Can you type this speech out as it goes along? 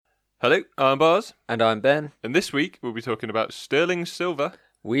Hello, I'm Bars, And I'm Ben. and this week we'll be talking about sterling silver,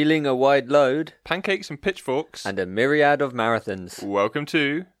 Wheeling a wide load pancakes and pitchforks, and a myriad of marathons. welcome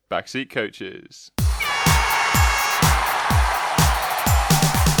to Backseat Coaches.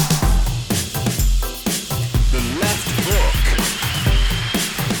 The left hook.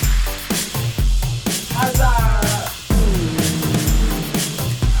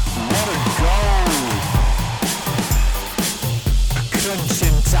 What a goal! A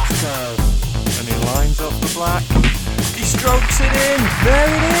crunching tackle. And he lines up the black. He strokes it in. There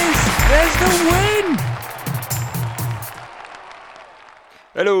it is. There's the win.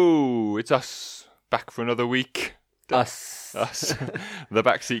 Hello, it's us back for another week. Us. The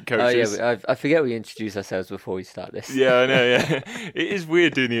Backseat Oh yeah, Coaches. I forget we introduce ourselves before we start this. Yeah, I know, yeah. It is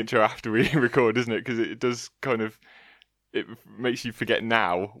weird doing the intro after we record, isn't it? Because it does kind of, it makes you forget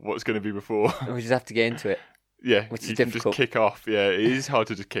now what's going to be before. We just have to get into it. Yeah, Which is you can difficult. just kick off. Yeah, it is hard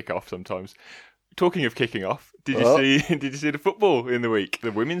to just kick off sometimes. Talking of kicking off, did you Oh. see the football in the week?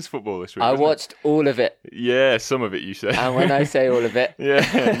 The women's football this week? I wasn't it? watched all of it, Yeah, some of it you said. and when I say all of it,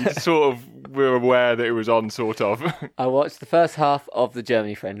 yeah, you sort of were aware that it was on, sort of. I watched the first half of the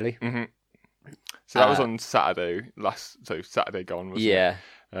Germany friendly. So that was on Saturday, Saturday gone, wasn't Yeah,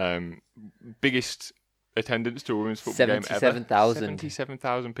 it? Biggest attendance to a women's football game ever. 77,000.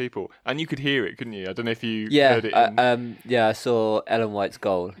 77,000 people. And you could hear it, couldn't you? I don't know if you yeah, heard it. In... I saw Ellen White's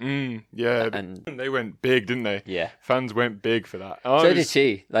goal, yeah, and they went big, didn't they? yeah. Fans went big for that. So did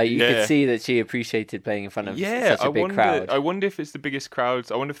she. Like you Yeah. could see that she appreciated playing in front of Yeah, such a big crowd. I wonder if it's the biggest crowds.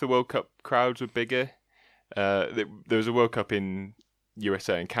 I wonder if the World Cup crowds were bigger. There was a World Cup in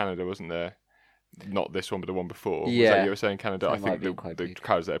USA and Canada, wasn't there? Not this one, but the one before. Was Yeah. that USA and Canada? That I might think have been the quite big.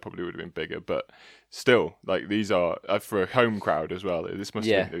 crowds there probably would have been bigger, but still, like these are for a home crowd as well. This must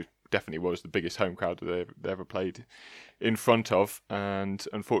have been, it definitely was the biggest home crowd that they ever played in front of, and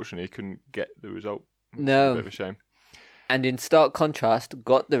unfortunately couldn't get the result. It's No. a bit of a shame. And in stark contrast,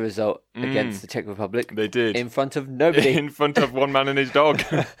 got the result against the Czech Republic They did. in front of nobody. In front of one man and his dog.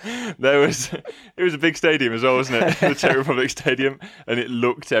 It was a big stadium as well, wasn't it? The Czech Republic Stadium, and it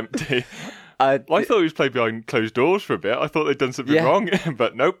looked empty. I thought it was played behind closed doors for a bit. I thought they'd done something Yeah. wrong,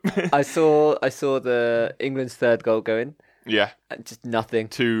 but nope. I saw the England's third goal go in. Yeah, Just nothing.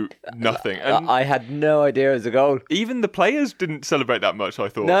 to nothing. And I had no idea it was a goal. even the players didn't celebrate that much, I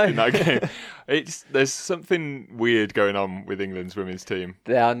thought, No. in that game. There's something weird going on with England's women's team.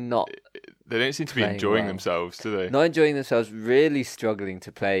 They are not They don't seem to be Playing enjoying well. themselves, do they? not enjoying themselves. Really struggling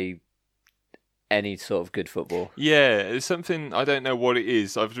to play any sort of good football. Yeah, it's something, I don't know what it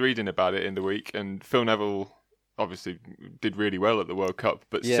is. I was reading about it in the week, and Phil Neville obviously did really well at the World Cup,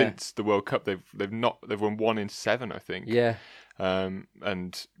 but Yeah. since the World Cup they've won 1 in 7, I think. Yeah,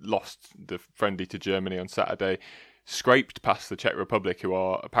 And lost the friendly to Germany on Saturday. Scraped past the Czech Republic, who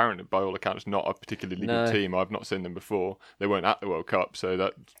are apparently, by all accounts, not a particularly No. good team. I've not seen them before. They weren't at the World Cup, so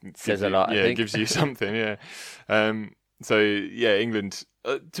that Says gives a you- lot, I Yeah, think. it gives you something. Yeah. So yeah, England.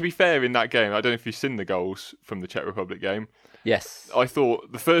 To be fair, in that game, I don't know if you've seen the goals from the Czech Republic game. yes, I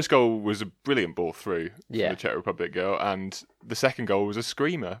thought the first goal was a brilliant ball through from Yeah. the Czech Republic girl, and the second goal was a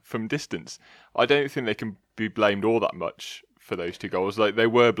screamer from distance. I don't think they can be blamed all that much for those two goals. Like they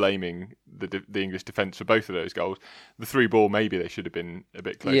were blaming the English defence for both of those goals. The through ball, maybe they should have been a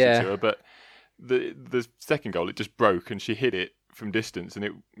bit closer Yeah. to her, but the second goal, it just broke and she hit it from distance, and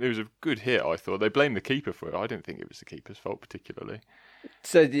it was a good hit. I thought they blamed the keeper for it. I don't think it was the keeper's fault particularly.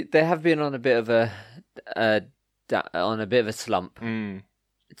 So they have been on a bit of a slump.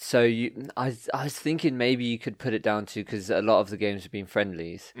 So I was thinking maybe you could put it down to, because a lot of the games have been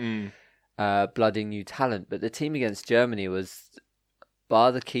friendlies, blooding new talent. But the team against Germany was,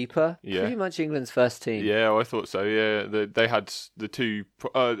 bar the keeper, Yeah. pretty much England's first team. Yeah, I thought so. Yeah, they had the two.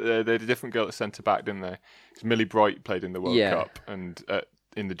 They had a different girl at centre back, didn't they? 'Cause Millie Bright played in the World Yeah. Cup, and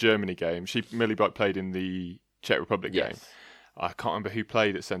in the Germany game, Millie Bright played in the Czech Republic game. Yes. I can't remember who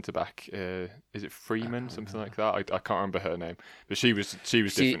played at centre back. Is it Freeman, something like that? I can't remember her name, but she was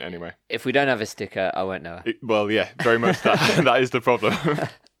different anyway. If we don't have a sticker, I won't know her. Well, yeah, very much that. That is the problem.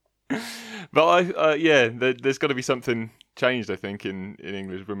 But there's got to be something changed, I think, in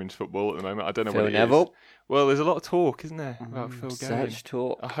English women's football at the moment. I don't know Phil what it Neville? is. Well, there's a lot of talk, isn't there, about Phil going? Such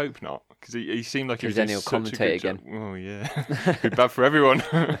talk. I hope not, because he seemed like he was Because then doing he'll such a commentate good job. Oh yeah, be bad for everyone.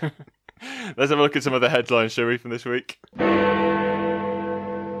 Let's have a look at some of the headlines, shall we, from this week?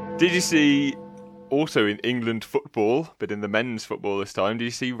 Did you see, also in England football, but in the men's football this time, did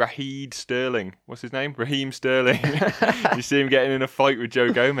you see Raheem Sterling? What's his name? Raheem Sterling. You see him getting in a fight with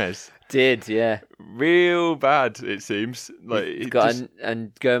Joe Gomez. did, yeah. Real bad, it seems. Like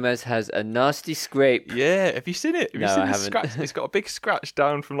and Gomez has a nasty scrape. Yeah, have you seen it? Have you seen I this haven't. scratch? It's got a big scratch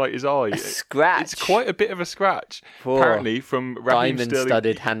down from like his eye. A scratch? It's quite a bit of a scratch. For apparently from Raheem Sterling.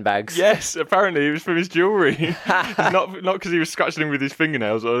 diamond-studded handbags. Yes, apparently it was from his jewellery. not because he was scratching him with his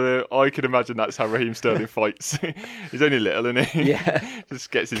fingernails. Although I could imagine that's how Raheem Sterling fights. He's only little, isn't he? Yeah. Just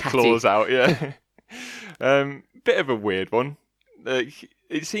gets his Catty. claws out. Yeah. Bit of a weird one.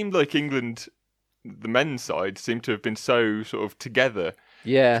 It seemed like England, the men's side, seemed to have been so sort of together.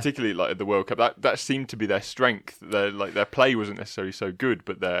 Yeah. Particularly like at the World Cup, that seemed to be their strength. Their play wasn't necessarily so good,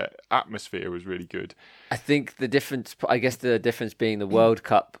 but their atmosphere was really good. I think the difference being the World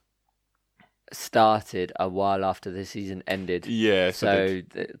Cup started a while after the season ended. Yeah, so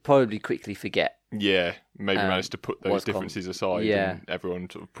probably quickly forget. Yeah, maybe managed to put those differences aside and everyone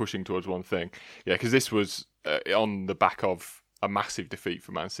sort of pushing towards one thing. Yeah, because this was on the back of a massive defeat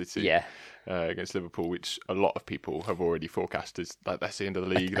for Man City. Yeah. Against Liverpool, which a lot of people have already forecast as that's the end of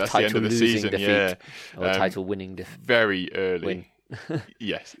the league, that's the end of the season. Defeat, or a title-winning defeat. Very early.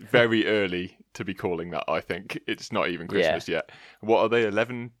 Yes, very early to be calling that, I think. It's not even Christmas yet. What are they,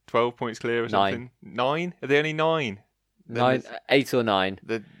 11, 12 points clear or something? 9? Are they only 9? 8 or 9.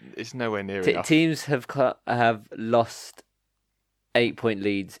 It's nowhere near enough. Teams have lost 8-point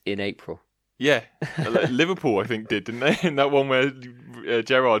leads in April. Yeah, Liverpool I think didn't they? In that one where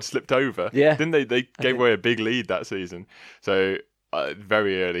Gerrard slipped over. Yeah. Didn't they? They gave away a big lead that season. So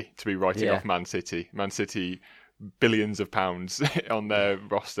very early to be writing off Man City. Man City, billions of pounds on their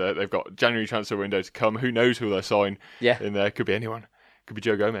roster. They've got January transfer window to come. Who knows who they'll sign in there? Could be anyone. Could be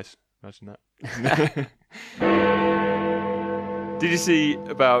Joe Gomez. Imagine that. Did you see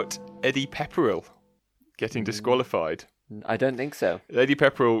about Eddie Pepperell getting disqualified? I don't think so. Eddie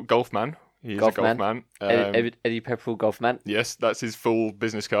Pepperell, golf man. He's a golf man. Eddie Pepperell, golf man. Yes, that's his full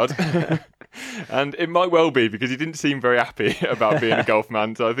business card. And it might well be because he didn't seem very happy about being a golf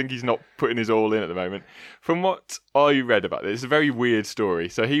man, so I think he's not putting his all in at the moment. From what I read about this, it's a very weird story.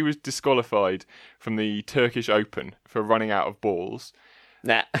 So he was disqualified from the Turkish Open for running out of balls.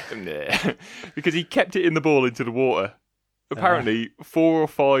 Nah. Because he kept it in the ball into the water. Apparently, 4 or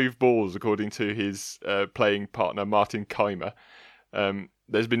 5 balls, according to his playing partner, Martin Keimer.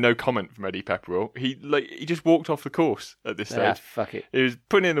 There's been no comment from Eddie Pepperell. He just walked off the course at this stage. Fuck it. He was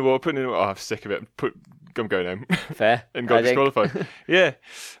putting it in the water, Oh, I'm sick of it. I'm going home. Fair. And got disqualified. Yeah.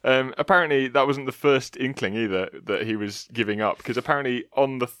 Apparently, that wasn't the first inkling either that he was giving up. Because apparently,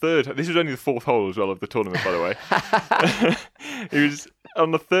 on the third... This was only the 4th hole as well of the tournament, by the way. He was...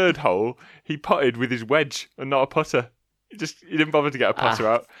 On the 3rd hole, he putted with his wedge and not a putter. He didn't bother to get a putter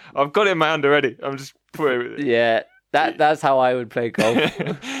out. I've got it in my hand already. I'm just putting it. Yeah. That's how I would play golf.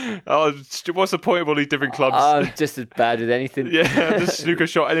 What's the point of all these different clubs? I'm just as bad as anything. Yeah, just snooker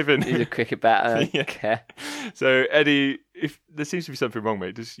shot, anything. He's a cricket bat. I don't care. So, Eddie, if there seems to be something wrong,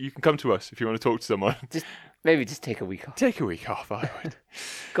 mate, you can come to us if you want to talk to someone. Maybe just take a week off. Take a week off, I would.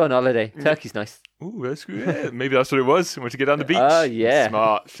 Go on holiday. Turkey's nice. Ooh, that's good. Yeah, maybe that's what it was. I want to get down the beach. Oh, yeah.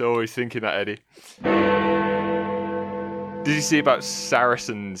 Smart. Always thinking that, Eddie. Did you see about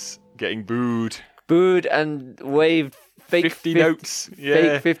Saracens getting booed? Booed and waved fake 50 notes.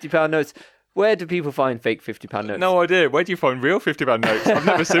 Fake £50 notes. Where do people find fake £50 notes? No idea. Where do you find real £50 notes? I've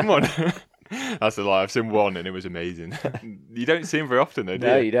never seen one. That's a lie. I've seen one and it was amazing. You don't see them very often though, do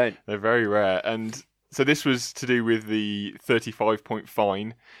you? No, you don't. They're very rare. And so this was to do with the 35-point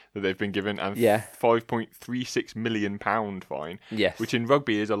fine that they've been given and £5.36 million fine. Yes. Which in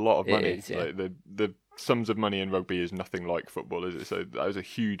rugby is a lot of money. It is, yeah. Like the sums of money in rugby is nothing like football, is it? So that was a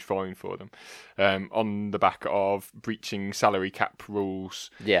huge fine for them on the back of breaching salary cap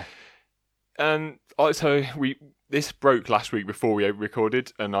rules. Yeah. And so this broke last week before we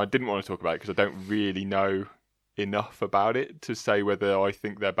recorded, and I didn't want to talk about it because I don't really know enough about it to say whether I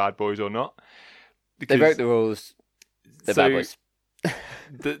think they're bad boys or not. They broke the rules. They're bad boys.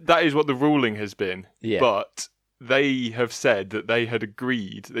 That is what the ruling has been. Yeah. But they have said that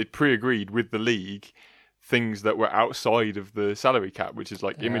they'd pre-agreed with the league things that were outside of the salary cap, which is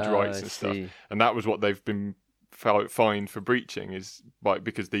like image rights and stuff. And that was what they've been fined for breaching,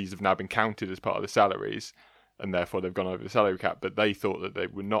 because these have now been counted as part of the salaries, and therefore they've gone over the salary cap. But they thought that they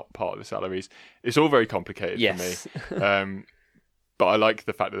were not part of the salaries. It's all very complicated for me. But I like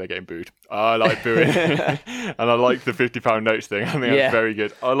the fact that they're getting booed. I like booing. And I like the £50 notes thing. I think that's very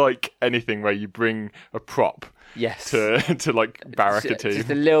good. I like anything where you bring a prop to like barrack a team. Just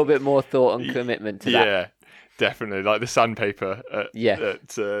a little bit more thought and commitment to that. Yeah, definitely. Like the sandpaper at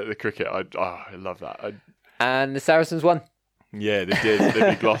the cricket. I love that. And the Saracens won. Yeah, they did.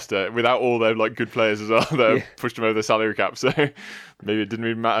 They beat Gloucester without all their like good players as well. That pushed them over the salary cap. So maybe it didn't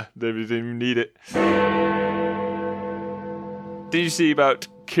even matter. They didn't even need it. Did you see about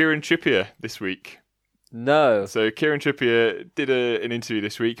Kieran Trippier this week? No. So Kieran Trippier did an interview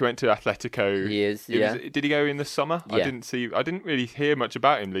this week. He went to Atletico. He is. Did he go in the summer? Yeah. I didn't really hear much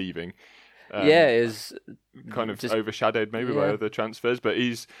about him leaving. It was kind of overshadowed maybe by other transfers, but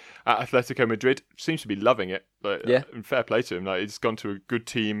he's at Atletico Madrid. Seems to be loving it. And fair play to him. Like, he's gone to a good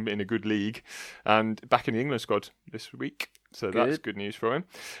team in a good league, and back in the England squad this week. So that's good news for him.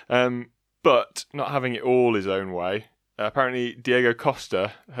 But not having it all his own way. Apparently, Diego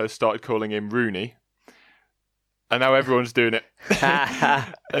Costa has started calling him Rooney. And now everyone's doing it.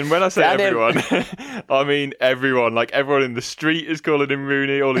 And when I say everyone, I mean everyone. Like, everyone in the street is calling him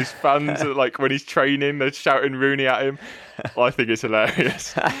Rooney. All his fans, like, when he's training, they're shouting Rooney at him. I think it's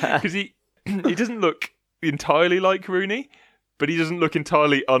hilarious. Because he doesn't look entirely like Rooney, but he doesn't look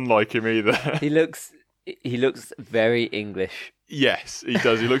entirely unlike him either. He looks very English. Yes, he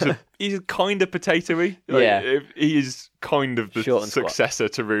does. He's kind of potatoey. Like, he is kind of the successor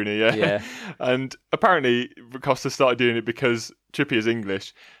to Rooney. Yeah. And apparently Costa started doing it because Trippier's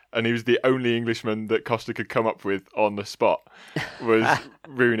English, and he was the only Englishman that Costa could come up with on the spot was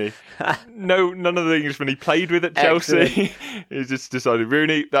Rooney. None of the Englishmen he played with at Chelsea. He just decided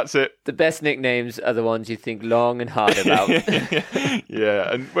Rooney. That's it. The best nicknames are the ones you think long and hard about.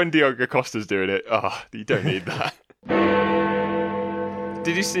 Yeah, and when Diego Costa's doing it, you don't need that.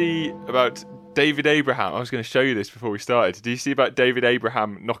 Did you see about David Abraham? I was going to show you this before we started. Did you see about David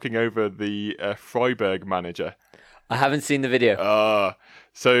Abraham knocking over the Freiburg manager? I haven't seen the video.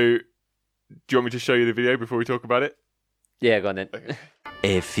 So do you want me to show you the video before we talk about it? Yeah, go on then. Okay.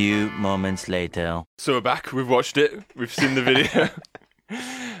 A few moments later. So we're back. We've watched it. We've seen the video.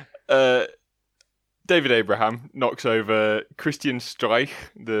 David Abraham knocks over Christian Streich,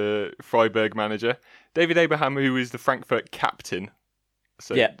 the Freiburg manager. David Abraham, who is the Frankfurt captain.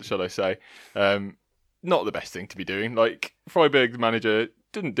 So, shall I say, not the best thing to be doing. Like, Freiburg, the manager,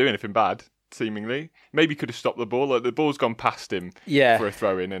 didn't do anything bad, seemingly. Maybe could have stopped the ball. Like, the ball's gone past him for a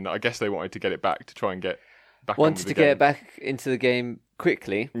throw-in, and I guess they wanted to get it back to try and get back on with the game. Get it back into the game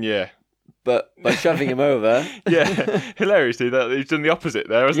quickly. Yeah. But by shoving him over... Yeah, hilariously, he's done the opposite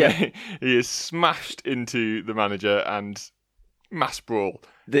there, hasn't he? He is smashed into the manager and mass brawl.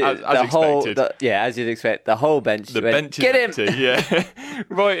 As expected. As you'd expect, the whole bench. The bench is empty,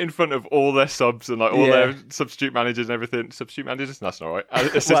 right in front of all their subs and like all their substitute managers and everything. Substitute managers? That's not right.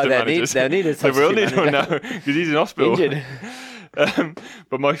 Assistant managers. They'll need a substitute manager. They will need one now because he's in hospital.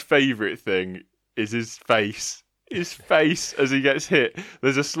 But my favourite thing is his face. His face as he gets hit.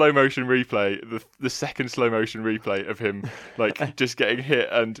 There's a slow motion replay, the second slow motion replay of him like just getting hit,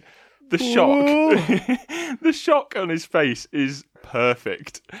 and the shock, the shock on his face is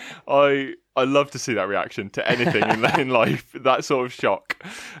perfect. I love to see that reaction to anything in life. That sort of shock.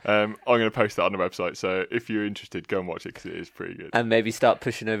 I'm going to post that on the website, so if you're interested, go and watch it because it is pretty good. And maybe start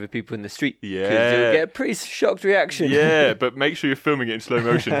pushing over people in the street. Yeah, because you'll get a pretty shocked reaction. Yeah, but make sure you're filming it in slow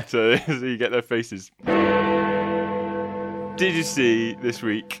motion so you get their faces. Did you see this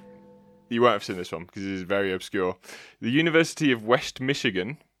week? You won't have seen this one because it is very obscure. The University of West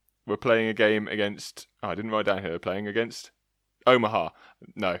Michigan were playing a game against... I didn't write down here. They're playing against Omaha.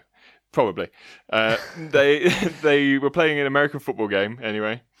 No, probably. They were playing an American football game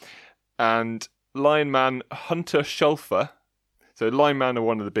anyway. And lineman Hunter Schulfer... So lineman are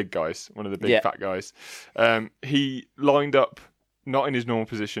one of the big guys, one of the big fat guys. He lined up not in his normal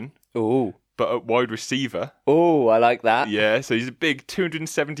position. Ooh. But at wide receiver. Oh, I like that. Yeah, so he's a big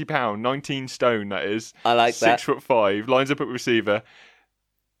 270 pound, 19 stone, that is. I like that. 6'5", lines up at receiver.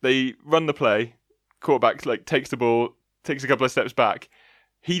 They run the play. Quarterback takes the ball, takes a couple of steps back.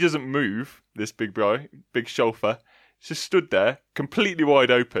 He doesn't move, this big guy, big Schulfer. He's just stood there, completely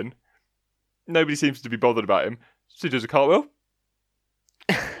wide open. Nobody seems to be bothered about him. So he does a cartwheel.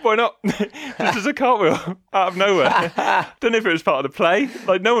 Why not? Just does a cartwheel out of nowhere. Don't know if it was part of the play.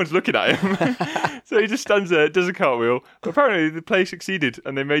 Like, no one's looking at him. So he just stands there, does a cartwheel. But apparently the play succeeded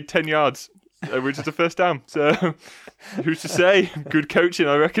and they made 10 yards, which is the first down. So who's to say? Good coaching,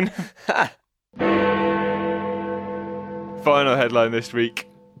 I reckon. Final headline this week.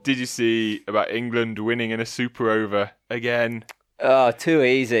 Did you see about England winning in a super over again? Oh, too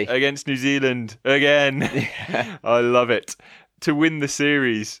easy. Against New Zealand again. Yeah. I love it. To win the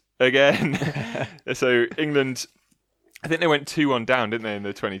series again. So England, I think they went 2-1 down, didn't they, in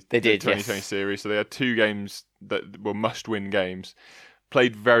the 2020 series? So they had two games that were must-win games.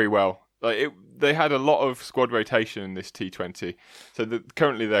 Played very well. They had a lot of squad rotation in this T20. So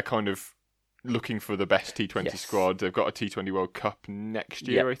currently they're kind of looking for the best T20 Yes. squad. They've got a T20 World Cup next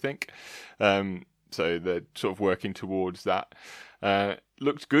year, I think. So they're sort of working towards that.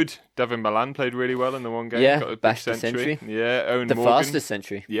 Looked good. Devin Milan played really well in the one game. Yeah, got a big bashed the century. Yeah, Owen The Morgan. fastest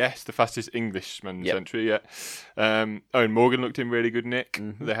century. Yes, the fastest Englishman century, yeah. Owen Morgan looked in really good nick.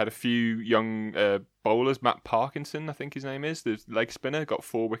 Mm-hmm. They had a few young bowlers. Matt Parkinson, I think his name is, the leg spinner, got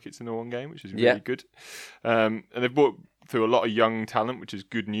 4 wickets in the one game, which is really good. And they've brought through a lot of young talent, which is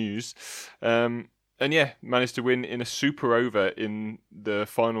good news. And yeah, managed to win in a super over in the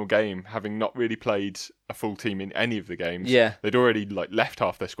final game, having not really played a full team in any of the games. Yeah. They'd already left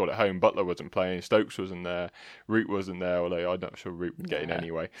half their squad at home. Butler wasn't playing, Stokes wasn't there, Root wasn't there, although I'm not sure Root would get in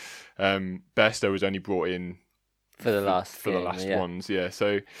anyway. Bairstow was only brought in For the last ones, yeah.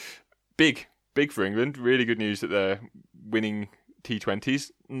 So big for England. Really good news that they're winning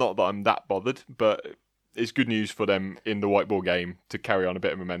T20s. Not that I'm that bothered, but it's good news for them in the white ball game to carry on a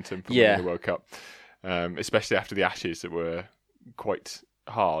bit of momentum from winning the World Cup. Especially after the Ashes that were quite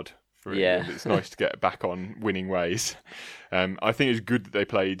hard for England. It's nice to get back on winning ways. I think it's good that they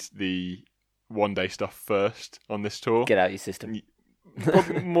played the one-day stuff first on this tour. Get out your system.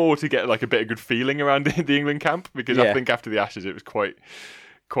 Probably more to get a bit of good feeling around the England camp, because I think after the Ashes it was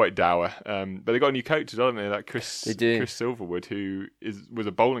quite dour. But they got a new coach as well, haven't they? Like Chris Silverwood, who was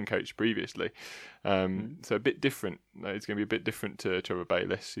a bowling coach previously. So a bit different. It's going to be a bit different to Trevor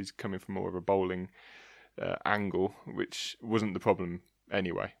Bayliss. He's coming from more of a bowling angle, which wasn't the problem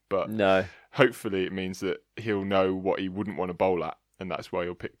anyway. But no, hopefully it means that he'll know what he wouldn't want to bowl at, and that's why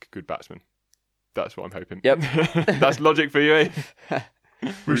he'll pick good batsmen. That's what I'm hoping. Yep. That's logic for you, eh?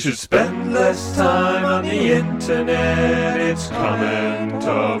 We should spend less time on the internet. It's comment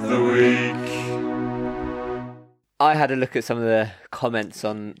of the week. I had a look at some of the comments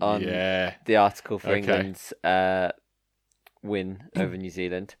on the article for England's win over New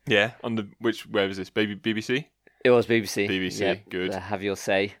Zealand. Yeah, on where was this? BBC? It was BBC. BBC, yep. good. Have your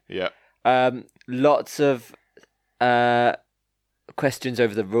say. Yeah. Lots of questions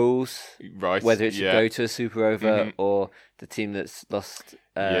over the rules, right? Whether it should go to a super over or the team that's lost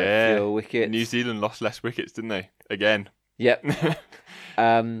fewer wickets. New Zealand lost less wickets, didn't they? Again. Yep.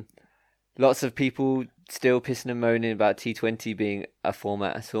 Lots of people still pissing and moaning about T20 being a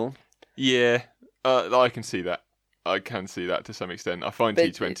format at all. Yeah, I can see that. I can see that to some extent. I find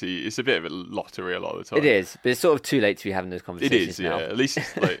T20 it's a bit of a lottery a lot of the time. It is, but it's sort of too late to be having those conversations. It is, now. yeah. At least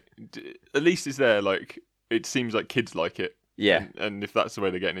it's there. It seems like kids like it. Yeah, and if that's the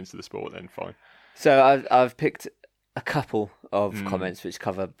way they're getting into the sport, then fine. So I've picked a couple of comments which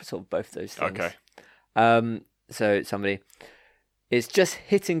cover sort of both those things. Okay. So somebody, it's just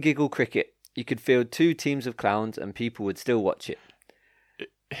hit and giggle cricket. You could field 2 teams of clowns and people would still watch it.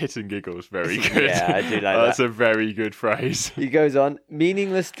 Hit and giggle is very good. Yeah, I do like that. That's a very good phrase. He goes on,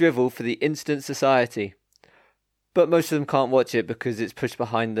 meaningless drivel for the instant society. But most of them can't watch it because it's pushed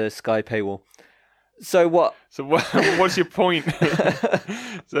behind the Sky paywall. So what? So what's your point?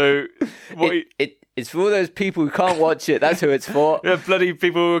 So what? It's for all those people who can't watch it. That's who it's for. Yeah, bloody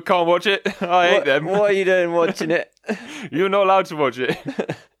people who can't watch it. I hate them. What are you doing watching it? You're not allowed to watch it.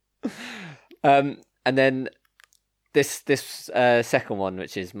 And then this second one,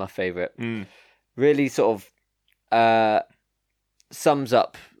 which is my favourite, really sort of sums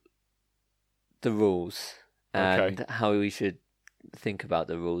up the rules and how we should think about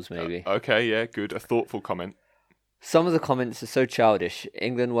the rules, maybe. Okay, yeah, good. A thoughtful comment. Some of the comments are so childish.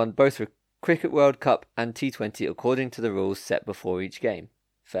 England won both the Cricket World Cup and T20 according to the rules set before each game.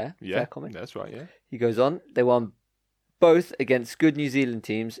 Fair? Yeah, fair comment. That's right, yeah. He goes on, they won both against good New Zealand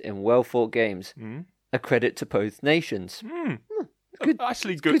teams in well-fought games. A credit to both nations. Good,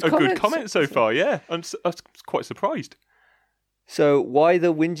 actually, a good comment so far, yeah. I'm quite surprised. So why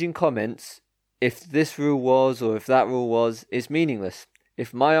the whinging comments, if this rule was or if that rule was, is meaningless.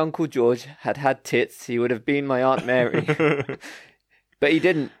 If my Uncle George had had tits, he would have been my Aunt Mary. But he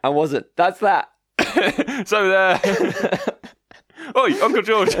didn't and wasn't. That's that. So there. Oi, Uncle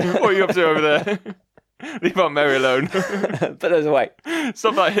George, what are you up to over there? Leave Aunt Mary alone. Put those away.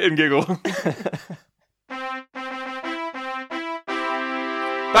 Stop that hit and giggle.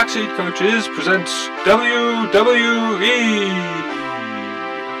 Backseat Coaches presents WWE.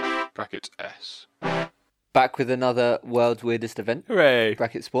 Bracket S. Back with another World's Weirdest Event. Hooray.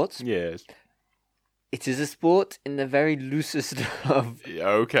 Bracket Sports. Yes. It is a sport in the very loosest of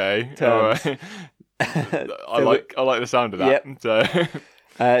okay. terms. All right. I like the sound of that. Yep. So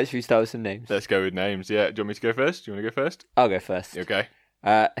should we start with some names? let's go with names. Yeah. Do you want me to go first? Do you want to go first? I'll go first. Okay.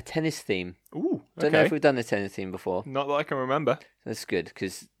 A tennis theme. Ooh. Don't know if we've done a tennis theme before. Not that I can remember. That's good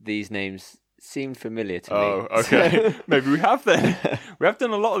because these names seemed familiar to me. Oh, okay. Maybe we have then. We have done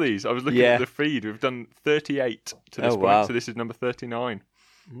a lot of these. I was looking at the feed. We've done 38 to this point, wow. so this is number 39.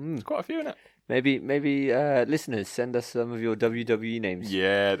 It's quite a few, isn't it? Maybe listeners, send us some of your WWE names.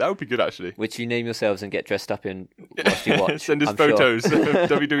 Yeah, that would be good, actually. Which you name yourselves and get dressed up in whilst you watch. Send us I'm photos, sure.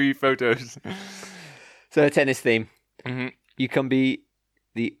 WWE photos. So, a tennis theme. Mm-hmm. You can be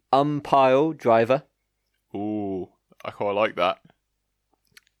the umpire driver. Ooh, I quite like that.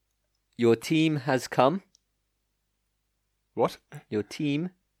 Your team has come. What? Your team.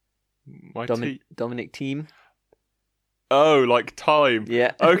 My team? Dominic Team. Oh, like time.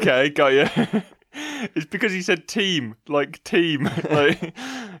 Yeah. Okay, got you. It's because he said team, like team. Like,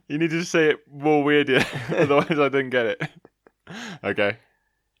 you need to say it more weirder, otherwise I didn't get it. Okay.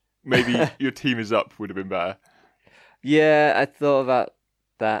 Maybe your team is up would have been better. Yeah, I thought about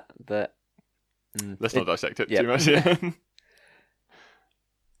that, but... Let's not dissect it too much. Yeah.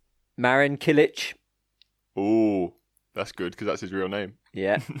 Marin Cilic. Ooh, that's good, because that's his real name.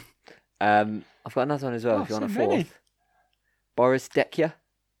 Yeah. I've got another one as well, if you want a fourth. Many. Boris Dekia.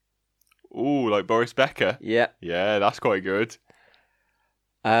 Ooh, like Boris Becker. Yeah. Yeah, that's quite good.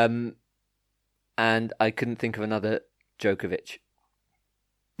 And I couldn't think of another Djokovic.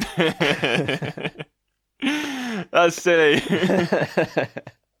 That's silly.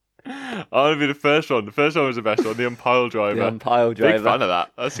 I want to be the first one. The first one was the best one, the umpire driver. The umpire driver. Big fan of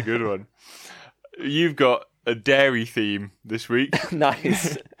that. That's a good one. You've got a dairy theme this week.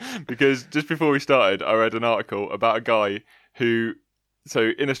 Nice. Because just before we started, I read an article about a guy who...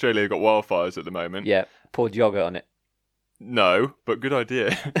 So in Australia, they've got wildfires at the moment. Yeah, poured yogurt on it. No, but good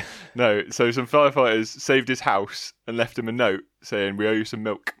idea. No, so some firefighters saved his house and left him a note saying, "We owe you some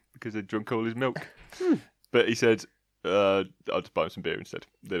milk," because they'd drunk all his milk. But he said, "I'll just buy him some beer instead.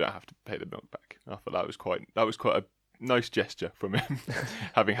 They don't have to pay the milk back." I thought that was quite a nice gesture from him,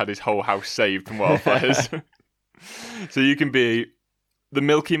 having had his whole house saved from wildfires. So you can be the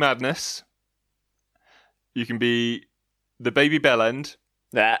Milky Madness. You can be the Baby Bellend.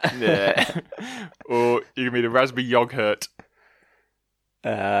 Yeah. Or you can be the Raspberry Yogurt.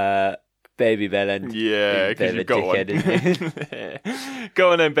 Baby Bellend. Yeah, because you've got one. Dickhead,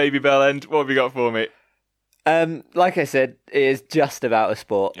 Go on then, Baby Bellend. What have you got for me? Like I said, it is just about a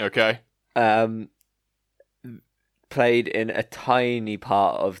sport. Okay. Played in a tiny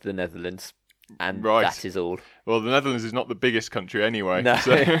part of the Netherlands. And Right. that is all. Well, the Netherlands is not the biggest country anyway. No.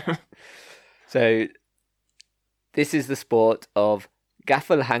 So, this is the sport of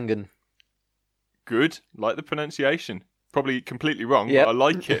Gaffelhangen. Good. Like the pronunciation. Probably completely wrong, Yep. but I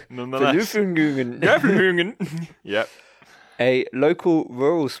like it nonetheless. Verlufenungen. Gaffelhangen. Yep. A local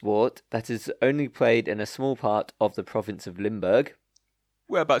rural sport that is only played in a small part of the province of Limburg.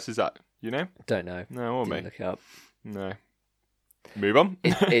 Whereabouts is that? You know? Don't know. No, or Didn't me. look it up. No. Move on.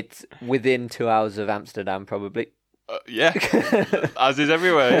 It's within 2 hours of Amsterdam, probably. Yeah. As is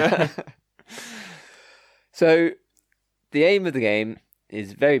everywhere, yeah. So, the aim of the game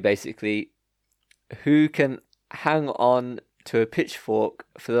is very basically who can hang on to a pitchfork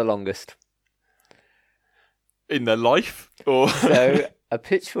for the longest. In their life? Or So, a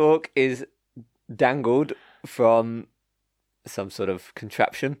pitchfork is dangled from some sort of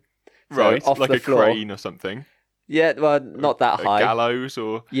contraption. So right, off like the a floor. crane or something. Yeah, well, not that A high. gallows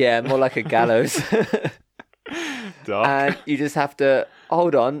or Yeah, more like a gallows. dark. And you just have to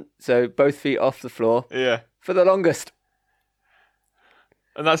hold on, so both feet off the floor Yeah. for the longest.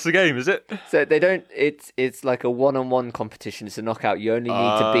 And that's the game, is it? So they don't. It's like a one-on-one competition. It's a knockout. You only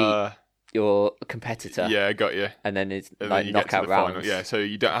need to beat your competitor. Yeah, got you. And then it's And like then you get to knockout the final. rounds. Yeah, so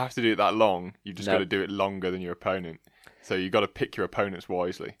you don't have to do it that long. You've just No. got to do it longer than your opponent. So you got to pick your opponents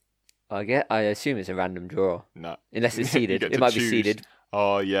wisely. I assume it's a random draw, No. unless it's You seeded. get It to might be choose. seeded.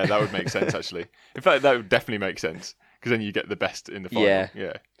 Oh, yeah, that would make sense, actually. In fact, that would definitely make sense. Because then you get the best in the final.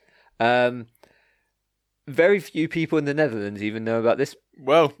 Yeah. Very few people in the Netherlands even know about this.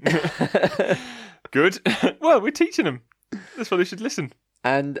 Well, good. Well, we're teaching them. That's why they should listen.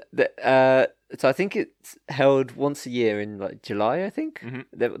 And so I think it's held once a year in like July. I think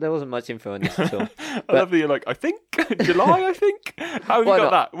there wasn't much info on this at all. I love that you're like, I think July. I think. How have you Why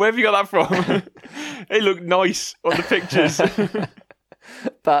got not? that? Where have you got that from? It looked nice on the pictures.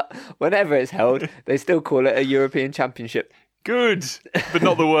 But whenever it's held, they still call it a European Championship. Good, but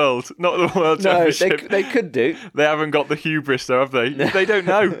not the world. Not the world No, championship. they could do. They haven't got the hubris, though, have they? They don't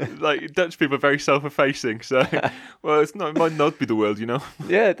know. Like Dutch people are very self-effacing, so well, it's not. It might not be the world, you know.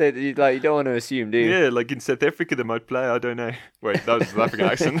 Yeah, you don't want to assume, do you? Yeah, like in South Africa, they might play. I don't know. Wait, that was a South African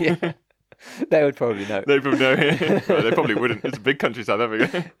accent. Yeah. They would probably know. They probably know. Well, they probably wouldn't. It's a big country, South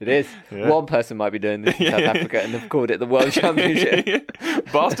Africa. It is. Yeah. One person might be doing this in South Africa and they've called it the World Championship.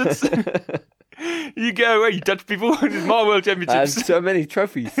 Bastards. You go away, you Dutch people. It's my World I have Championships. so many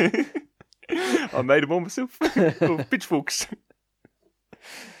trophies. I made them all myself. Oh, pitchforks.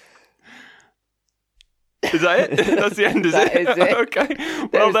 Is that it? That's the end, is That it? is it. Okay.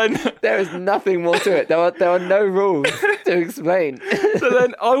 Well then, There is nothing more to it. There are no rules to explain. so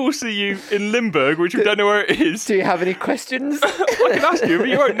then I will see you in Limburg, which we don't know where it is. Do you have any questions? I can ask you, but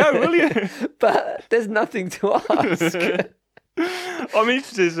you won't know, will you? But there's nothing to ask. I'm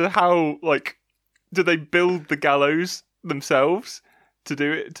interested as to how, like, do they build the gallows themselves to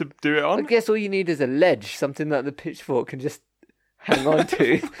do it I on? guess all you need is a ledge, something that the pitchfork can just hang on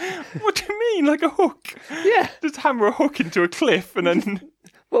to. What do you mean, like a hook? Yeah. Just hammer a hook into a cliff and then...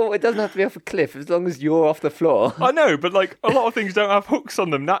 Well, it doesn't have to be off a cliff as long as you're off the floor. I know, but like a lot of things don't have hooks on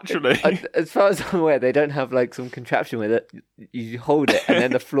them naturally. As far as I'm aware, they don't have like some contraption with it. You hold it and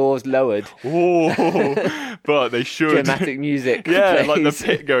then the floor's lowered. Oh, but they should. Dramatic music. Yeah, like the plays.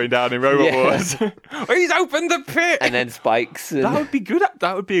 pit going down in Robot Yeah. Wars. He's opened the pit. And then spikes. And... That would be good.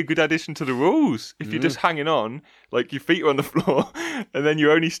 That would be a good addition to the rules. If you're just hanging on, like your feet are on the floor, and then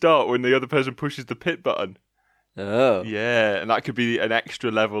you only start when the other person pushes the pit button. Oh. Yeah, and that could be an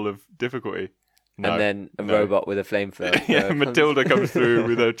extra level of difficulty. No, And then a no. robot with a flamethrower. Yeah, Matilda comes through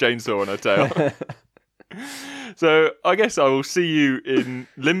with a chainsaw on her tail. So I guess I will see you in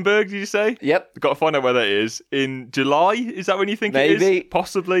Limburg, did you say? Yep. Got to find out where that is. In July? Is that when you think it Maybe. is?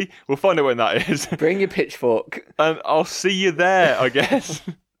 Possibly. We'll find out when that is. Bring your pitchfork. And I'll see you there, I guess.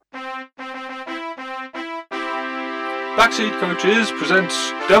 Backseat Coaches presents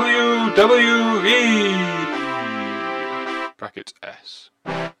WWE brackets S.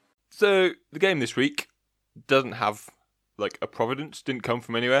 So the game this week doesn't have like a providence, didn't come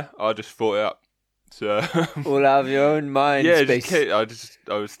from anywhere. I just thought it up. So All out of your own mind yeah, space. I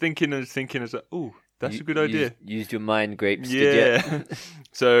was thinking, I was like, oh, that's a good idea. Used your mind grapes, did Yeah.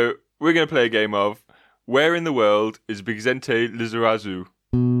 So we're going to play a game of Where in the World is Vicente Lizarazu?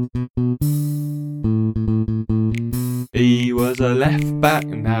 He was a left back,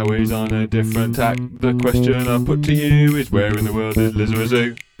 now he's on a different tack. The question I put to you is where in the world is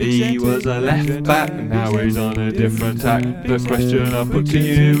Lizarazu? He was a left back, now he's on a different tack. The question I put to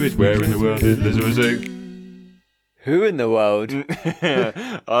you is where in the world is Lizarazu? Who in the world?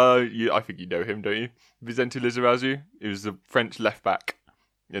 I think you know him, don't you? Vicente Lizarazu. He was the French left back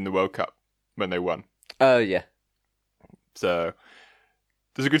in the World Cup when they won. Oh, yeah. So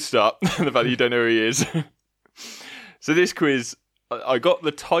there's a good start. The fact that you don't know who he is. So this quiz, I got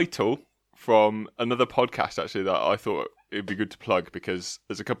the title from another podcast actually that I thought it'd be good to plug because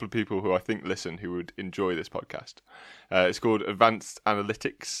there's a couple of people who I think listen who would enjoy this podcast. It's called Advanced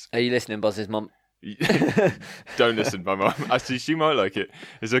Analytics. Are you listening, Boss's mum? Don't listen, my mum. Actually, she might like it.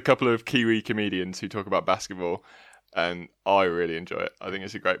 There's a couple of Kiwi comedians who talk about basketball, and I really enjoy it. I think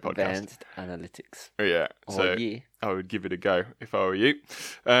it's a great podcast. Advanced Analytics. Oh, yeah. So yeah. I would give it a go if I were you.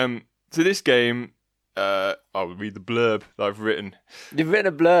 So this game, I'll read the blurb that I've written. You've written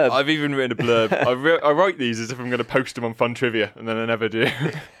a blurb. I've even written a blurb. I write these as if I'm going to post them on Fun Trivia, and then I never do.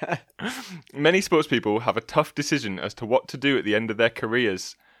 Many sports people have a tough decision as to what to do at the end of their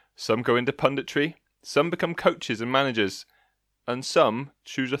careers. Some go into punditry, some become coaches and managers, and some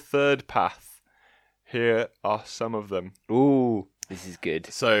choose a third path. Here are some of them. Ooh, this is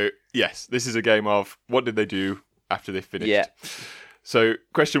good. So, yes, this is a game of what did they do after they finished. Yeah. So,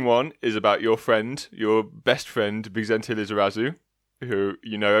 question 1 is about your friend, your best friend, Vicente Lizarazu, who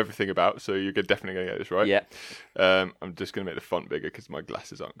you know everything about, so you're definitely going to get this right. Yeah. I'm just going to make the font bigger because my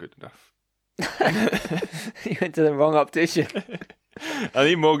glasses aren't good enough. You went to the wrong optician. I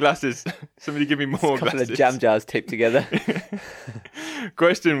need more glasses. Somebody give me more A couple glasses. of jam jars taped together.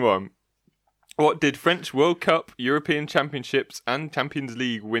 Question 1. What did French World Cup, European Championships and Champions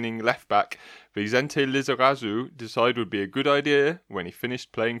League winning left-back Vicente Lizarazu decide would be a good idea when he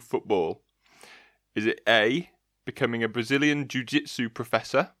finished playing football? Is it A, becoming a Brazilian jiu-jitsu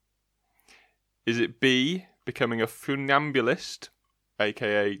professor? Is it B, becoming a funambulist,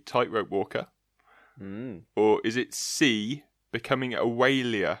 aka tightrope walker? Or is it C, becoming a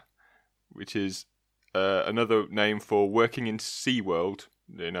whalier, which is another name for working in SeaWorld,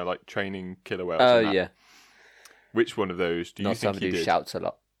 you know, like training killer whales? Oh, and that. yeah. Which one of those do you Not think somebody he who did? shouts a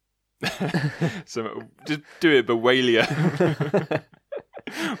lot. So just do it, but whalier.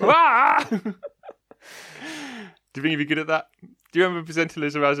 Wah! Do you think you'd be good at that? Do you remember Vicente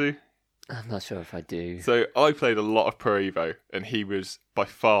Lizarazu? I'm not sure if I do. So I played a lot of Pro Evo, and he was by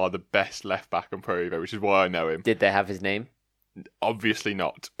far the best left back on Pro Evo, which is why I know him. Did they have his name? Obviously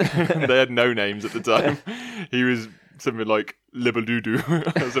not. They had no names at the time. He was something like Libaludu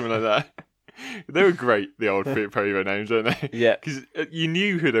or something like that. They were great, the old Pro Evo names, weren't they? Yeah. Because you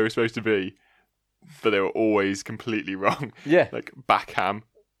knew who they were supposed to be, but they were always completely wrong. Yeah. Like Backham.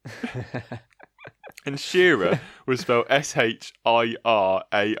 And Shearer was spelled Shirare.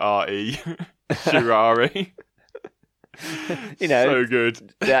 Shirare. So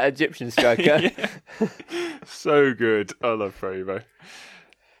good. That Egyptian striker. So good. I love Fravo.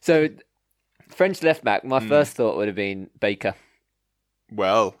 So, French left back, my first thought would have been Baker.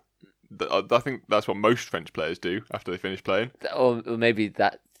 Well, I think that's what most French players do after they finish playing. Or maybe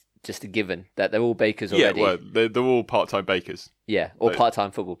that's just a given, that they're all bakers already. Yeah, well, they're all part-time bakers. Yeah, or part-time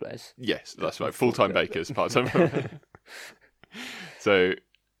football players. Yes, that's right. Full-time bakers, part-time. So,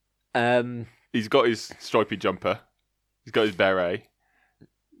 he's got his stripy jumper. He's got his beret.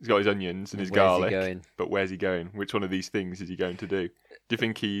 He's got his onions and his garlic. Where's he going? But where's he going? Which one of these things is he going to do? Do you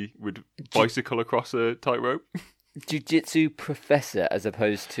think he would bicycle across a tightrope? Jiu-jitsu professor as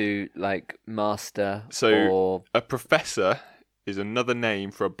opposed to, like, master So, a professor is another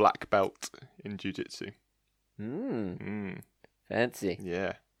name for a black belt in jiu-jitsu. Fancy.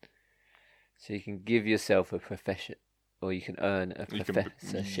 Yeah. So you can give yourself a profession, or you can earn a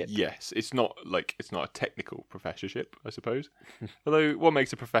professorship. Yes, it's not a technical professorship, I suppose. Although, what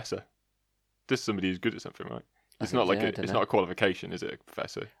makes a professor? Just somebody who's good at something, right? It's not it's not a qualification, is it? A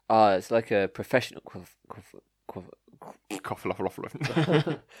professor? It's like a professional qualification. Qualification.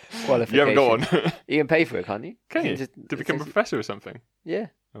 You haven't got one. You can pay for it, can't you? Can you? To become a professor or something? Yeah.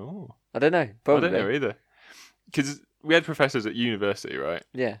 Oh. I don't know. Probably. I don't know either. Because we had professors at university, right?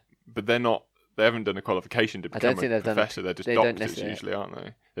 Yeah. But they haven't done a qualification to become a professor. They're just doctors usually, aren't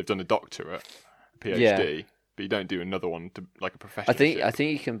they? They've done a doctorate, a PhD, but you don't do another one to like a professional. I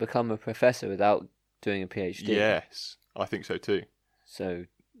think you can become a professor without doing a PhD. Yes, I think so too. So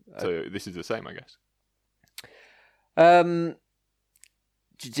this is the same, I guess.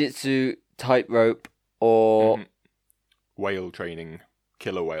 Jiu-jitsu, tightrope, or whale training,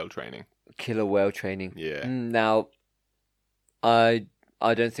 killer whale training. Killer whale training. Yeah. Now, I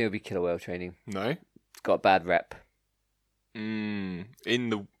don't think it'll be killer whale training. No? It's got a bad rep. In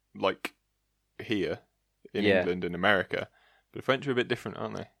the, here, in England and America. But the French are a bit different,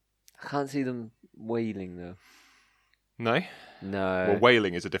 aren't they? I can't see them whaling, though. No? No. Well,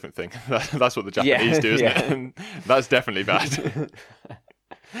 whaling is a different thing. That's what the Japanese do, isn't it? That's definitely bad.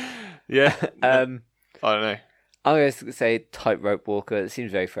 Yeah. I don't know. I'm going to say tightrope walker. It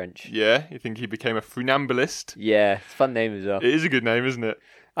seems very French. Yeah? You think he became a funambulist? Yeah. It's a fun name as well. It is a good name, isn't it?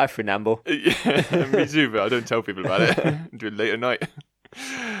 I funamble. Yeah, me too, but I don't tell people about it. Do it late at night.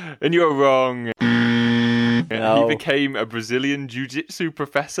 And you're wrong. No. He became a Brazilian jiu-jitsu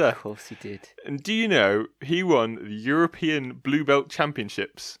professor. Of course he did. And do you know, he won the European Blue Belt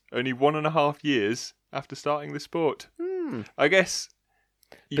Championships only 1.5 years after starting the sport. I guess...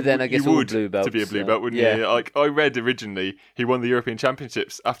 But then I guess all blue belts, to be a blue belt, wouldn't you? Like, I read originally he won the European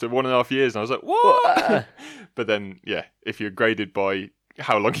Championships after 1.5 years, and I was like, what? But then, if you're graded by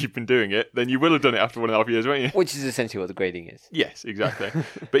how long you've been doing it, then you will have done it after 1.5 years, won't you? Which is essentially what the grading is. Yes, exactly.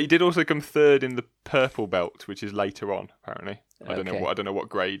 But he did also come third in the purple belt, which is later on, apparently. I don't know what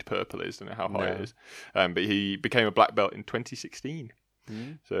grade purple is. I don't know how high it is. But he became a black belt in 2016.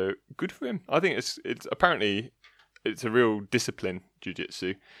 So good for him. I think it's apparently it's a real discipline,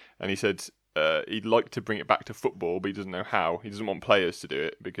 jiu-jitsu. And he said he'd like to bring it back to football, but he doesn't know how. He doesn't want players to do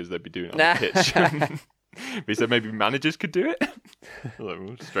it because they'd be doing it on the pitch. But he said maybe managers could do it.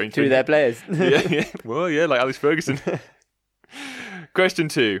 Strange. To their players. Yeah. Well, like Alex Ferguson. Question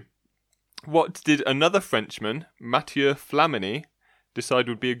 2. What did another Frenchman, Mathieu Flamini, decide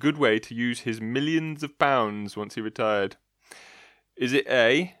would be a good way to use his millions of pounds once he retired? Is it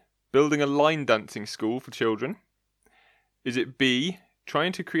A, building a line dancing school for children? Is it B,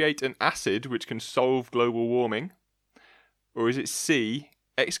 trying to create an acid which can solve global warming? Or is it C,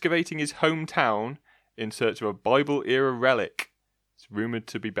 excavating his hometown in search of a Bible-era relic? It's rumoured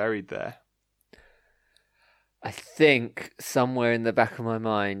to be buried there. I think somewhere in the back of my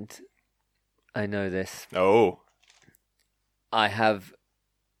mind, I know this. Oh. I have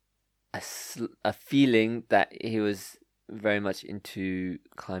a feeling that he was very much into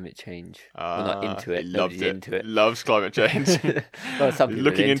climate change. Well, not into it. He loves it. Into it. Loves climate change. Well, some people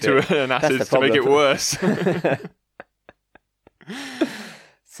looking into an acid to make it worse.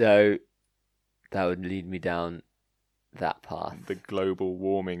 So that would lead me down that path. The global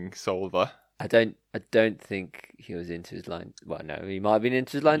warming solver. I don't think he was into his line. Well, no, he might have been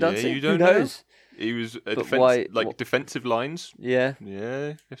into his line dancing. You don't Who knows? Know. He was a defensive lines. Yeah. Yeah,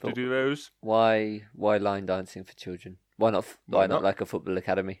 you have to do those. Why line dancing for children? Why not like a football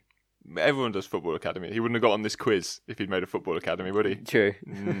academy? Everyone does football academy. He wouldn't have got on this quiz if he'd made a football academy, would he? True.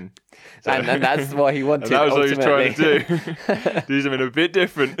 So- and that's what he wanted. And that was what he was trying ultimately. to do. Do something a bit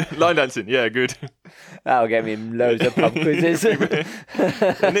different. Line dancing, yeah, good. That'll get me in loads of pub quizzes. And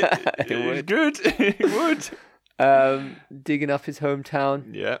it was good. It would. Digging up his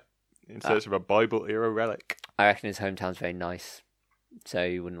hometown. Yeah, in search of a Bible era relic. I reckon his hometown's very nice, so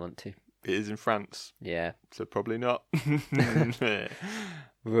you wouldn't want to. It is in France, Yeah, so probably not.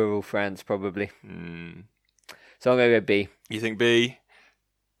 rural France probably. Hmm. So I'm gonna go B. You think B?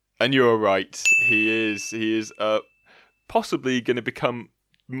 And you're right. He is possibly going to become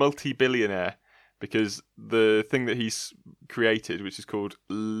multi-billionaire because the thing that he's created, which is called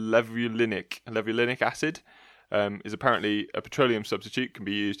levulinic acid, is apparently a petroleum substitute. Can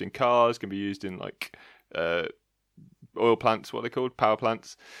be used in cars. Can be used in like oil plants. What are they called? Power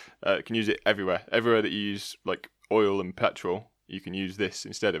plants. Can use it everywhere. Everywhere that you use like oil and petrol, you can use this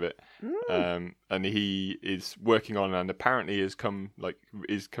instead of it. And he is working on, and apparently is coming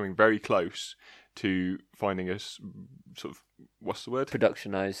very close to finding a sort of, what's the word?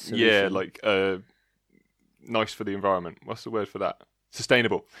 Productionized solution. Yeah, like nice for the environment. What's the word for that?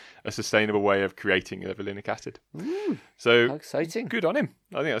 Sustainable. A sustainable way of creating levulinic acid. So How exciting. good on him.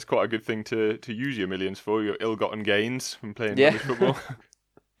 I think that's quite a good thing to use your millions for, your ill-gotten gains from playing Yeah. English football.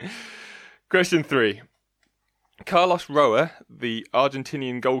 Question 3. Carlos Roa, the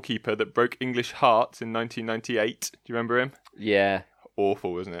Argentinian goalkeeper that broke English hearts in 1998. Do you remember him? Yeah.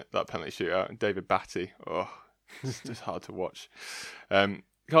 Awful, wasn't it? That penalty shootout. And David Batty. Oh, it's just hard to watch.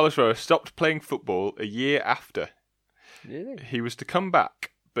 Carlos Roa stopped playing football a year after. Really? He was to come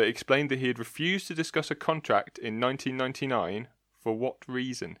back, but explained that he had refused to discuss a contract in 1999. For what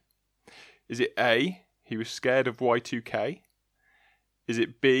reason? Is it A, he was scared of Y2K? Is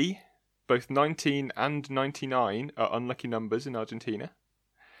it B, both 19 and 99 are unlucky numbers in Argentina?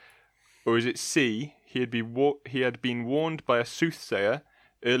 Or is it C, he had been warned by a soothsayer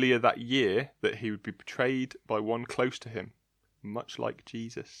earlier that year that he would be betrayed by one close to him, much like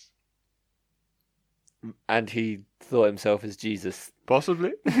Jesus? And he thought himself as Jesus.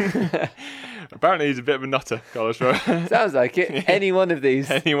 Possibly. Apparently he's a bit of a nutter, Carlos Roa. Sounds like it. Any one of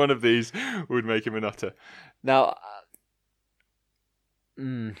these. Any one of these would make him a nutter. Now,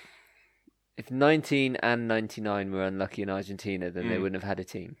 if 19 and 99 were unlucky in Argentina, then they wouldn't have had a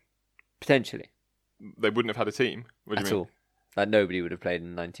team. Potentially. They wouldn't have had a team. What do At you mean? all. Like, nobody would have played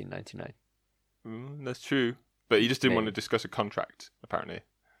in 1999. That's true. But he just didn't want to Maybe. discuss a contract, apparently.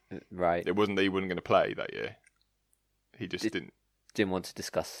 Right. It wasn't that he wasn't going to play that year. He just didn't Didn't want to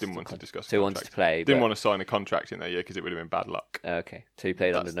discuss. want to discuss So he a wanted contract. to play. Didn't but- want to sign a contract in that year because it would have been bad luck. Okay. So he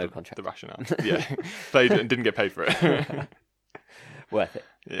played under That's no the, contract. the rationale. Yeah. Played and didn't get paid for it. Worth it.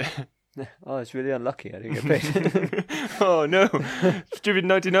 Yeah. Oh, it's really unlucky. I didn't get paid. Oh, no. Stupid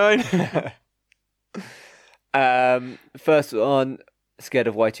 99. First one, scared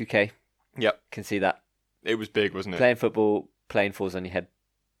of Y2K. Yep. Can see that. It was big, wasn't it? Playing football, plane falls on your head.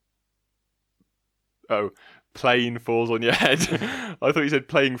 Oh, plane falls on your head. I thought you said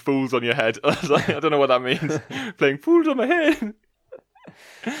playing fools on your head. I was like, I don't know what that means. Playing fools on my head.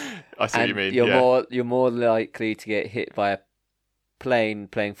 I see what you mean. You're more likely to get hit by a plane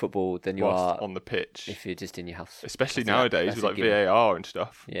playing football than you Whilst are on the pitch. if you're just in your house. Especially I think nowadays that's with a like given. VAR and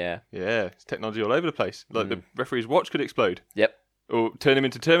stuff. Yeah. Yeah, it's technology all over the place. Like the referee's watch could explode. Yep. Or turn him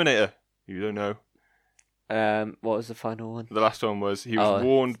into Terminator. You don't know. What was the final one? The last one was he was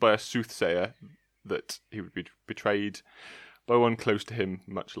warned by a soothsayer that he would be betrayed by one close to him,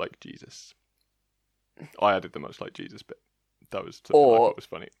 much like Jesus. I added the much like Jesus bit. That was something I thought was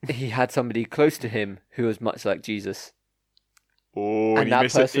funny. He had somebody close to him who was much like Jesus. Oh, And he,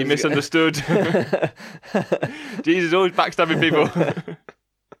 that he person's- misunderstood. Jesus always backstabbing people.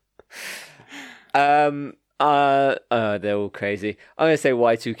 They're all crazy. I'm gonna say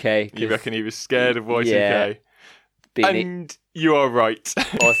Y2K. You reckon he was scared of Y2K? Yeah. Beat me. And you are right.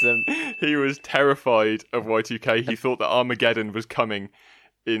 Awesome. He was terrified of Y2K. He thought that Armageddon was coming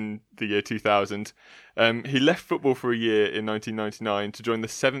in the year 2000. He left football for a year in 1999 to join the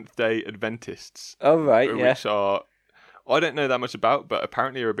Seventh-day Adventists, Oh right, yeah, which are, I don't know that much about, but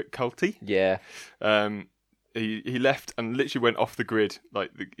apparently are a bit culty. yeah. He left and literally went off the grid.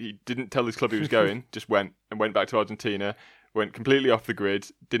 Like he didn't tell his club he was going, just went back to Argentina. Went completely off the grid.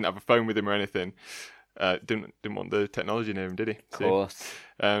 Didn't have a phone with him or anything. Didn't want the technology near him, did he? Of course.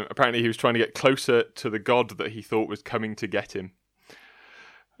 Apparently, he was trying to get closer to the god that he thought was coming to get him.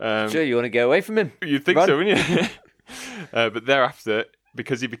 Sure, you want to go away from him? You'd think Run. so, wouldn't you? But thereafter,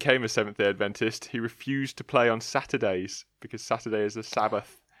 because he became a Seventh-day Adventist, he refused to play on Saturdays because Saturday is the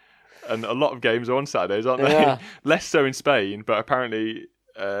Sabbath. And a lot of games are on Saturdays, aren't they? Yeah. Less so in Spain, but apparently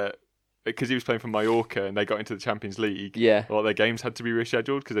because he was playing for Mallorca and they got into the Champions League. Yeah. A lot of their games had to be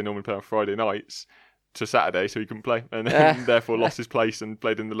rescheduled because they normally play on Friday nights to Saturday, so he couldn't play, and then therefore lost his place and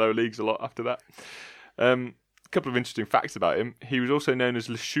played in the lower leagues a lot after that. A couple of interesting facts about him. He was also known as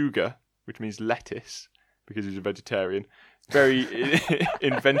Lechuga, which means lettuce, because he was a vegetarian. Very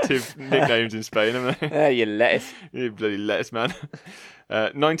inventive nicknames in Spain, aren't they? You lettuce. You bloody lettuce, man.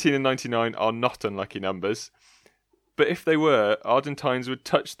 19 and 99 are not unlucky numbers. But if they were, Argentines would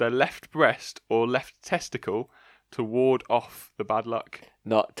touch their left breast or left testicle to ward off the bad luck.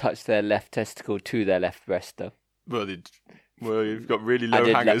 Not touch their left testicle to their left breast, though. Well, you've got really low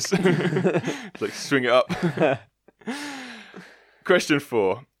hangers. Like, swing it up. Question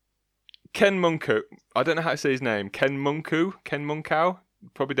 4. Ken Munko. I don't know how to say his name. Ken Munkau?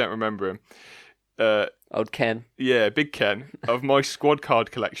 Probably don't remember him. Old Ken. Yeah, Big Ken. Of my squad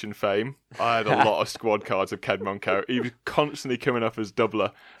card collection fame, I had a lot of squad cards of Ken Munkau. He was constantly coming up as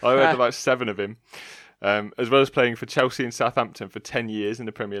doubler. I had about 7 of him. As well as playing for Chelsea and Southampton for 10 years in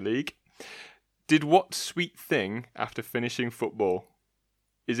the Premier League. Did what sweet thing after finishing football?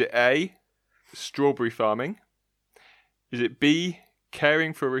 Is it A, strawberry farming? Is it B,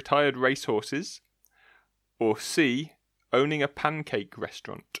 caring for retired racehorses? Or C, owning a pancake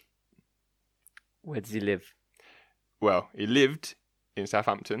restaurant? Where does he live? Well, he lived in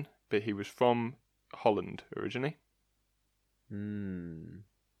Southampton, but he was from Holland originally.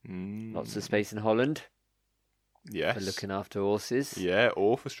 Lots of space in Holland. Yes. For looking after horses. Yeah,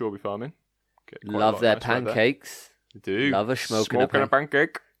 or for strawberry farming. Love their pancakes. They do. Love a smoking a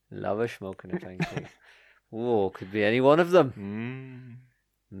pancake. Love a smoking a pancake. Oh, could be any one of them.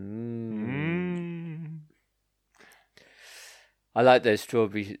 I like those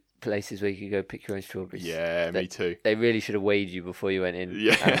strawberry places where you can go pick your own strawberries. Yeah, me too. They really should have weighed you before you went in.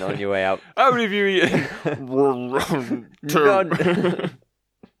 Yeah. And on your way out. How many have you eaten? None.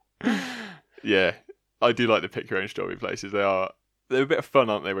 Yeah, I do like the pick your own strawberry places. They're a bit of fun,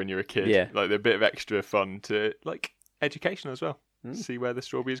 aren't they, when you're a kid? Yeah. Like, they're a bit of extra fun to, like, education as well. See where the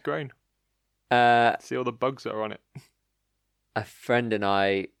strawberry is grown. See all the bugs that are on it. A friend and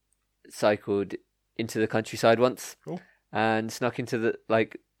I cycled into the countryside once and snuck into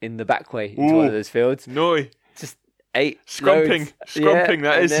in the back way into one of those fields. Noi. Just ate Scrumping. Scrumping,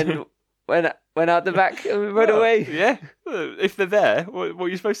 that is. And then went out the back and we run away. Yeah. If they're there, what are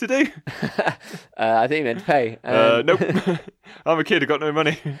you supposed to do? I think he meant to pay. Nope. I'm a kid, I've got no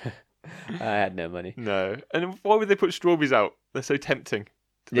money. I had no money. No. And why would they put strawberries out? They're so tempting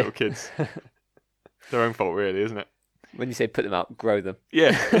to little kids. Their own fault, really, isn't it? When you say put them out, grow them.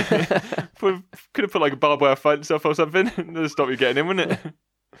 Yeah. Could have put like a barbed wire fence stuff or something. That'll stop you getting in, wouldn't it?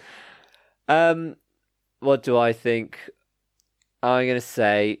 What do I think? I'm going to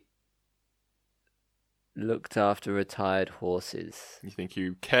say looked after retired horses. You think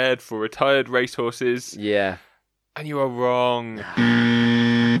you cared for retired racehorses? Yeah. And you are wrong.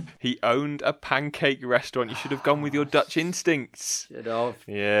 He owned a pancake restaurant. You should have gone with your Dutch instincts. Should have.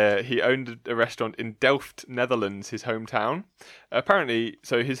 Yeah, he owned a restaurant in Delft, Netherlands, his hometown. Apparently,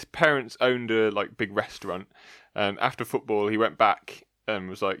 so his parents owned a big restaurant. And after football, he went back and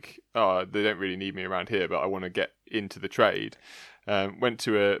was like, "Oh, they don't really need me around here, but I want to get into the trade." Went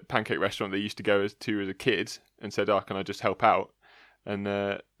to a pancake restaurant they used to go to as a kid and said, "Oh, can I just help out?" And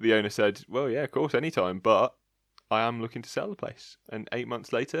the owner said, "Well, yeah, of course, anytime, but I am looking to sell the place." And 8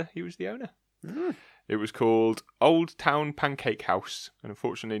 months later, he was the owner. It was called Old Town Pancake House, and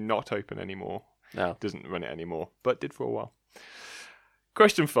unfortunately not open anymore. No. Doesn't run it anymore, but did for a while.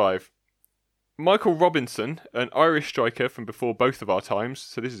 Question 5. Michael Robinson, an Irish striker from before both of our times,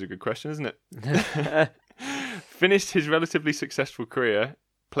 so this is a good question, isn't it? Finished his relatively successful career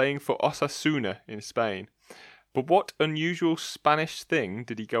playing for Osasuna in Spain. But what unusual Spanish thing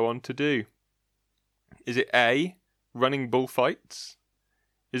did he go on to do? Is it A, running bullfights?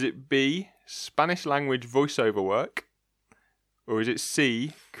 Is it B, Spanish language voiceover work? Or is it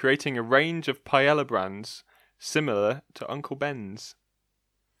C, creating a range of paella brands similar to Uncle Ben's?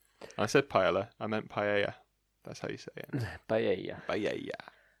 I said paella, I meant paella. That's how you say it. Paella.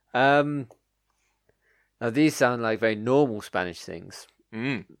 Paella. Now these sound like very normal Spanish things.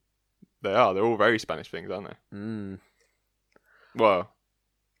 They are. They're all very Spanish things, aren't they? Well,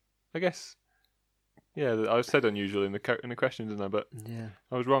 I guess. Yeah, I said unusual in the questions, didn't I? But yeah,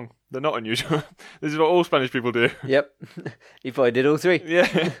 I was wrong. They're not unusual. This is what all Spanish people do. Yep. You probably did all three.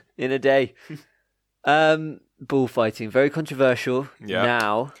 Yeah. In a day. Bullfighting, very controversial. Yeah.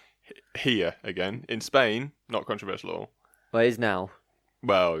 Now. Here, again. In Spain, not controversial at all. Well, it is now.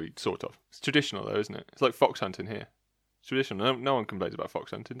 Well, sort of. It's traditional, though, isn't it? It's like fox hunting here. It's traditional. No one complains about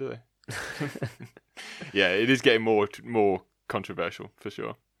fox hunting, do they? Yeah, it is getting more controversial, for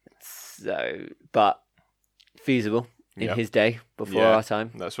sure. So, but feasible in Yep. his day before Yeah. our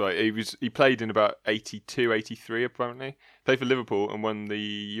time. That's right. He played in about 82, 83 apparently. Played for Liverpool and won the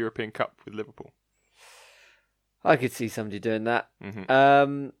European Cup with Liverpool. I could see somebody doing that. hmm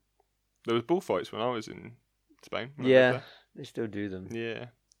Um, There was bullfights when I was in Spain. when I yeah, lived they still do them. there. Yeah.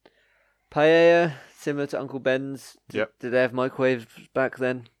 Paella, similar to Uncle Ben's. Yep. Did they have microwaves back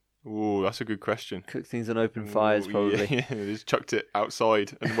then? Ooh, that's a good question. Cook things on open fires, Ooh, probably. Yeah, they just chucked it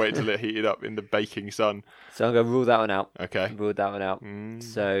outside and waited till it heated up in the baking sun. So I'm going to rule that one out. Okay. Ruled that one out. Mm.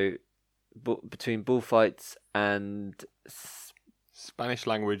 So between bullfights and Spanish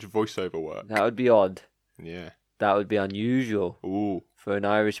language voiceover work. that would be odd. Yeah. That would be unusual Ooh. for an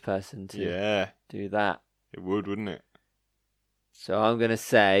Irish person to Yeah. do that. It would, wouldn't it? So I'm going to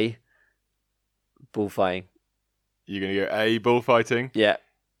say bullfighting. You're going to go A, bullfighting. Yeah.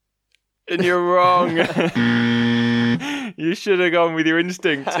 And you're wrong. You should have gone with your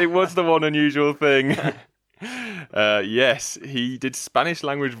instincts. It was the one unusual thing. Yes, he did Spanish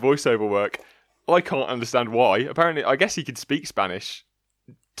language voiceover work. I can't understand why. Apparently, I guess he could speak Spanish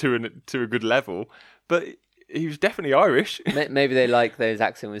to a good level, but he was definitely Irish. Maybe they like that his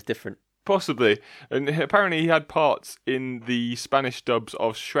accent was different. Possibly. And apparently he had parts in the Spanish dubs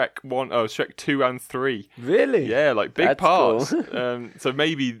of Shrek 2 and 3. Really? Yeah, like big That's parts. cool. So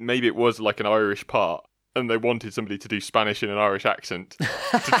maybe it was like an Irish part, and they wanted somebody to do Spanish in an Irish accent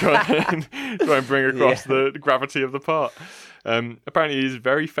to try and bring across the gravity of the part. Apparently he's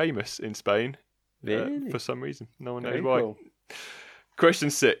very famous in Spain Really? for some reason. No one knows Very why. cool. Question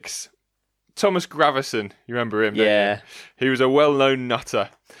 6. Thomas Gravison. You remember him, don't Yeah. you? He was a well-known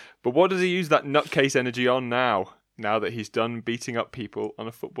nutter. But what does he use that nutcase energy on now that he's done beating up people on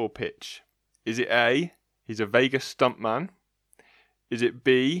a football pitch? Is it A, he's a Vegas stuntman? Is it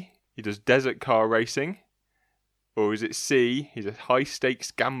B, he does desert car racing? Or is it C, he's a high-stakes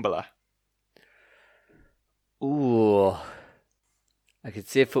gambler? Ooh. I could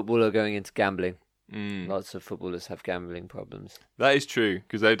see a footballer going into gambling. Mm. Lots of footballers have gambling problems. That is true,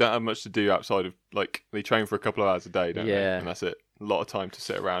 because they don't have much to do outside of, like, they train for a couple of hours a day, don't they? Yeah. And that's it. A lot of time to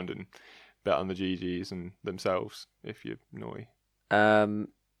sit around and bet on the GGs and themselves, if you're naughty. I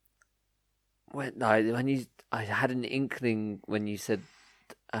had an inkling when you said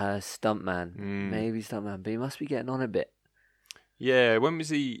stuntman. Maybe stuntman, but he must be getting on a bit. Yeah, when was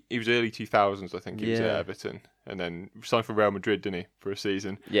he? He was early 2000s, I think. He was at Yeah. Everton. And then signed for Real Madrid, didn't he, for a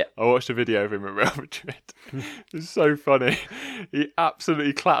season? Yeah. I watched a video of him at Real Madrid. It's so funny. He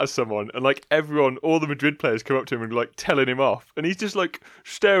absolutely clatters someone, and like everyone, all the Madrid players come up to him and like telling him off, and he's just like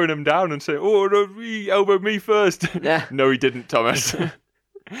staring them down and saying, "Oh no, he elbowed me first." Yeah. No, he didn't, Thomas.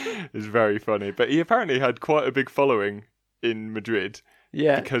 It's very funny, but he apparently had quite a big following in Madrid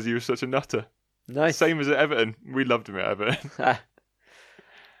Yeah. because he was such a nutter. Nice. Same as at Everton. We loved him at Everton.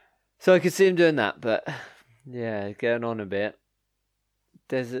 So I could see him doing that, but yeah, getting on a bit.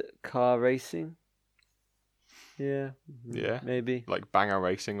 Desert car racing? Yeah. Yeah. Maybe. Like banger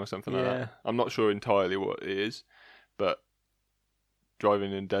racing or something like Yeah. that. I'm not sure entirely what it is, but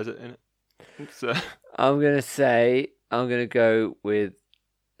driving in desert in it. It's, I'm going to go with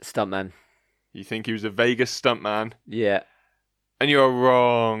stuntman. you think he was a Vegas stuntman, Yeah. and you're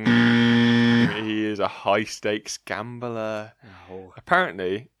wrong. He is a high stakes gambler. Oh.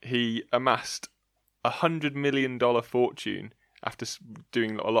 Apparently, he amassed $100 million fortune after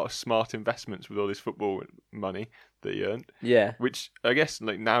doing a lot of smart investments with all his football money that he earned. Yeah. Which I guess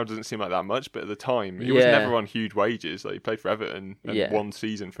like now doesn't seem like that much, but at the time he was Yeah. never on huge wages. Like he played for Everton and Yeah. one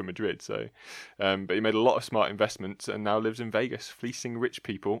season for Madrid. So, but he made a lot of smart investments and now lives in Vegas, fleecing rich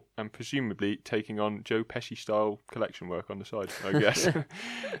people and presumably taking on Joe Pesci style collection work on the side. I guess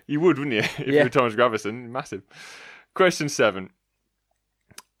you would, wouldn't you, if you Yeah. were Thomas Gravison? Massive. Question 7.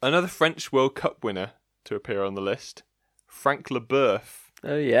 Another French World Cup winner to appear on the list, Frank Leboeuf,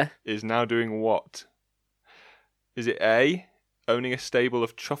 Oh, yeah. is now doing what? Is it A, owning a stable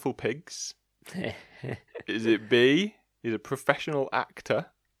of truffle pigs? Is it B, he's a professional actor?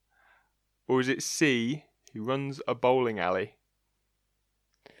 Or is it C, he runs a bowling alley?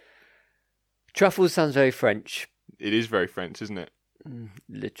 Truffles sounds very French. It is very French, isn't it?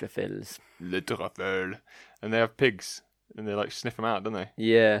 Le truffles. Le truffle. And they have pigs, and they like sniff them out, don't they?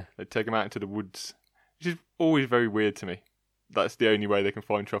 Yeah. They take them out into the woods, which is always very weird to me. That's the only way they can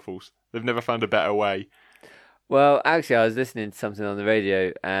find truffles. They've never found a better way. Well, actually, I was listening to something on the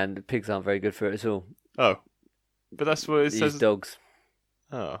radio, and pigs aren't very good for it at all. Oh, but that's what it These says. dogs.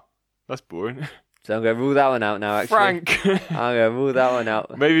 Oh, that's boring. So I'm going to rule that one out now, actually. Frank! I'm going to rule that one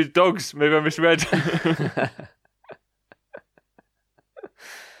out. Maybe it's dogs. Maybe I misread.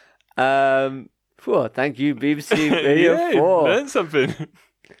 Thank you, BBC Radio Yeah, 4. learned something.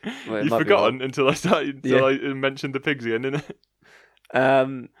 Well, You've forgotten until I mentioned the pigs again, didn't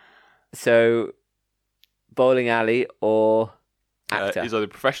it? So, bowling alley or actor? He's either a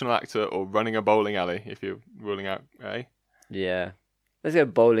professional actor or running a bowling alley, if you're ruling out A. Yeah. Let's go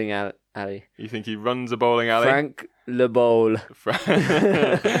bowling alley. You think he runs a bowling alley? Frank Le Bowl.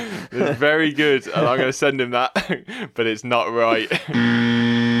 That's very good, and I'm going to send him that, but it's not right.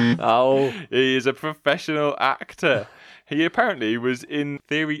 Oh. He is a professional actor. He apparently was in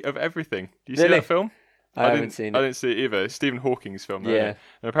Theory of Everything. Do you see Really? that film? I haven't seen it. I didn't see it either. It's Stephen Hawking's film. Though, Yeah.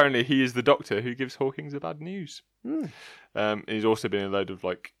 And apparently he is the doctor who gives Hawking the bad news. He's also been in a load of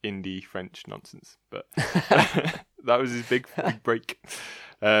like indie French nonsense, but that was his big break.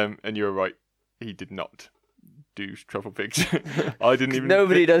 And you're right, he did not do truffle pigs. I didn't even.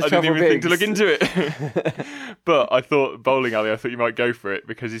 Nobody does truffle I didn't even think to pigs. look into it. But I thought bowling alley. I thought you might go for it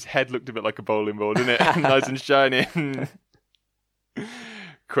because his head looked a bit like a bowling ball, didn't it? Nice and shiny.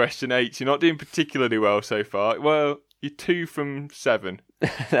 Question 8. You're not doing particularly well so far. Well, you're 2 from 7.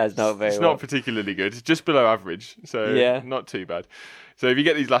 That's not very It's well. not particularly good. It's just below average. So Yeah. not too bad. So if you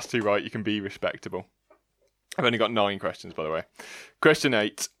get these last 2 right, you can be respectable. I've only got 9 questions, by the way. Question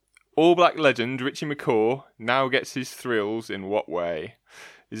 8. All Black legend Richie McCaw now gets his thrills in what way?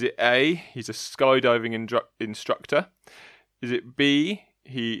 Is it A, he's a skydiving instructor? Is it B,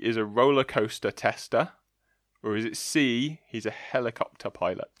 he is a roller coaster tester? Or is it C, he's a helicopter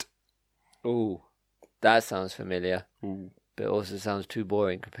pilot? Ooh, that sounds familiar. Ooh. But it also sounds too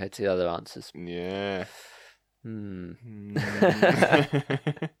boring compared to the other answers. Yeah.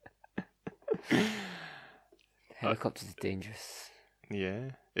 Helicopters are dangerous.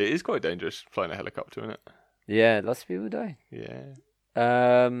 Yeah. It is quite dangerous flying a helicopter, isn't it? Yeah, lots of people die. Yeah.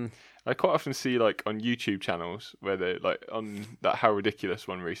 Um, I quite often see like on YouTube channels where they like on that How Ridiculous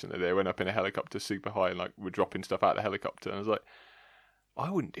one recently, they went up in a helicopter super high and like were dropping stuff out of the helicopter, and I was like, I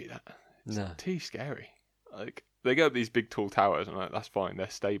wouldn't do that. It's No. too scary. Like they go up these big tall towers and like that's fine, they're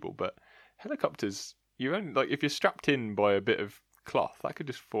stable, but helicopters, you only like if you're strapped in by a bit of cloth, that could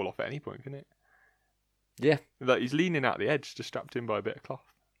just fall off at any point, couldn't it? yeah. Like he's leaning out the edge, just strapped in by a bit of cloth.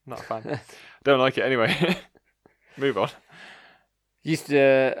 I'm not a fan. Don't like it anyway. Move on. Used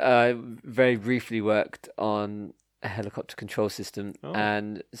to very briefly worked on a helicopter control system,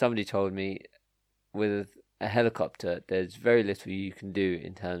 and somebody told me with a helicopter, there's very little you can do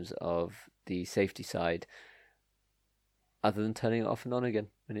in terms of the safety side, other than turning it off and on again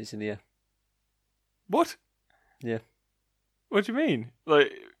when it's in the air. What? Yeah. What do you mean?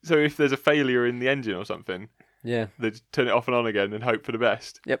 Like, so if there's a failure in the engine or something, Yeah. they just turn it off and on again and hope for the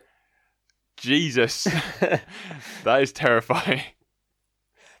best? Yep. Jesus. That is terrifying.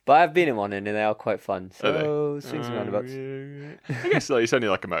 But I've been in one and they are quite fun. So swings and roundabouts. I guess like, it's only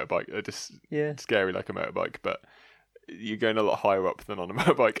like a motorbike. They're just Yeah. scary like a motorbike, but you're going a lot higher up than on a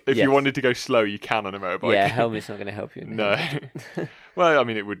motorbike. If Yes. you wanted to go slow, you can on a motorbike. Yeah, helmet's not going to help you. in the No. helicopter. Well, I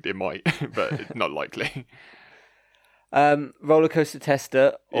mean, it might, but it's not likely. Roller coaster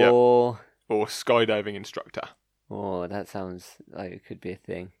tester Yeah. or... Or skydiving instructor. Oh, that sounds like it could be a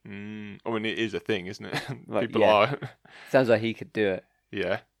thing. I mean, it is a thing, isn't it? Right, People yeah. are. Sounds like he could do it.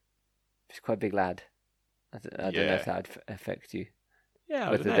 Yeah. He's quite a big lad. I don't know Yeah. if that would affect you. Yeah,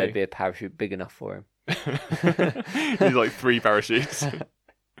 I Whether don't there'd know. be a parachute big enough for him. There's like 3 parachutes.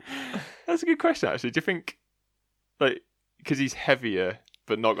 That's a good question, actually. Do you think, like, because he's heavier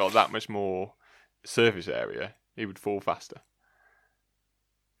but not got that much more surface area, he would fall faster?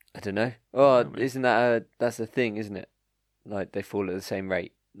 I don't know. Oh, Maybe. isn't that that's a thing, isn't it? Like they fall at the same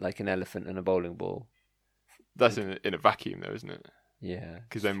rate, like an elephant and a bowling ball. That's in a vacuum, though, isn't it? Yeah.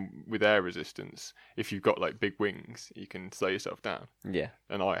 Because then with air resistance, if you've got like big wings, you can slow yourself down. Yeah.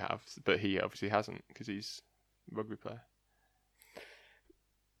 And I have, but he obviously hasn't because he's a rugby player.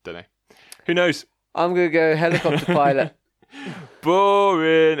 Don't know. Who knows? I'm gonna go helicopter pilot.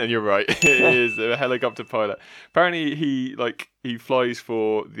 Boring, and you're right. It is a helicopter pilot. Apparently, he flies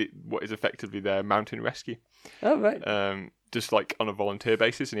for what is effectively their mountain rescue, Oh right. just like on a volunteer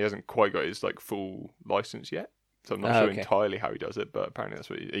basis, and he hasn't quite got his like full license yet. So I'm not sure Okay. entirely how he does it, but apparently that's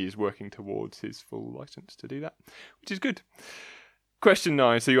what he is working towards his full license to do that, which is good. Question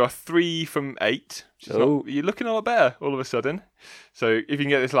 9. So you are 3 from 8. Which is you're looking a lot better all of a sudden. So if you can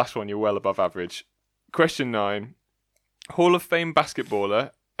get this last one, you're well above average. Question 9. Hall of Fame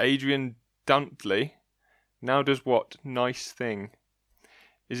basketballer Adrian Dantley now does what nice thing?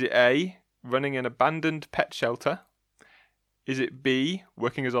 Is it A, running an abandoned pet shelter? Is it B,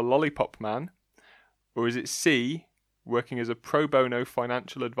 working as a lollipop man? Or is it C, working as a pro bono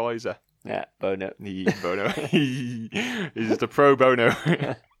financial advisor? Yeah, bono. Bono. He's just a pro bono.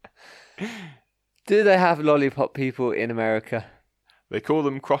 Do they have lollipop people in America? They call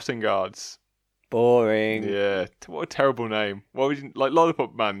them crossing guards. Boring. Yeah, what a terrible name. Why would you, like,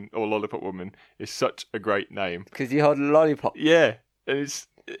 Lollipop Man or Lollipop Woman is such a great name. Because you hold a lollipop. Yeah, and it's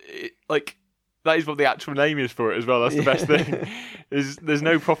like that is what the actual name is for it as well. That's the best thing. There's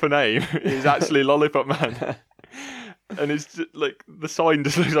no proper name. It's actually Lollipop Man. And it's just, like, the sign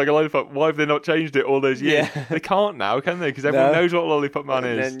just looks like a lollipop. Why have they not changed it all those years? Yeah. They can't now, can they? Because everyone knows what Lollipop Man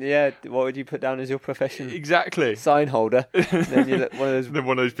is. And then, what would you put down as your profession? Exactly. Sign holder. Then you're one of those. Then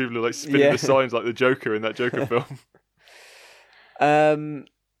one of those people who like spinning the signs like the Joker in that Joker film.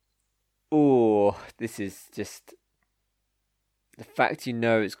 Oh, this is just the fact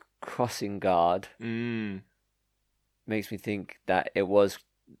it's crossing guard makes me think that it was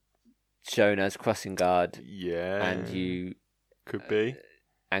shown as crossing guard. Yeah. And you could be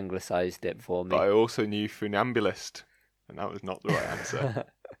anglicised it for me. But I also knew funambulist, and that was not the right answer.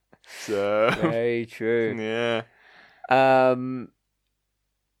 So very true. Yeah.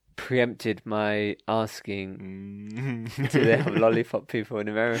 Preempted my asking, do they have lollipop people in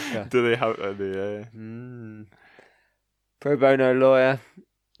America? Do they have? Yeah. Pro bono lawyer?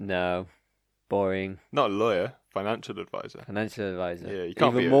 No. Boring. Not a lawyer. Financial advisor. Financial advisor. Yeah, you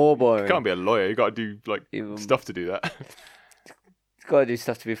can't Even be more boring. You can't be a lawyer. You got to do stuff to do that. You've got to do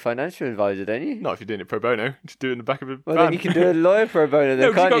stuff to be a financial advisor, don't you? Not if you're doing it pro bono. Just do it in the back of a van. Then you can do a lawyer pro bono,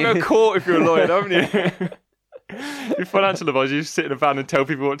 then, can't you? You've got to go to court if you're a lawyer, haven't you? You're a financial advisor. You just sit in a van and tell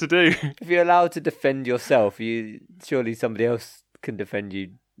people what to do. If you're allowed to defend yourself, surely somebody else can defend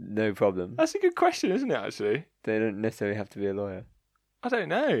you, no problem. That's a good question, isn't it? Actually, they don't necessarily have to be a lawyer. I don't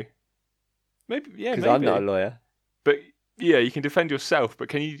know. Maybe, yeah. Because I'm not a lawyer. But yeah, you can defend yourself. But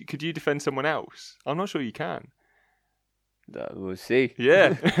could you defend someone else? I'm not sure you can. We'll see.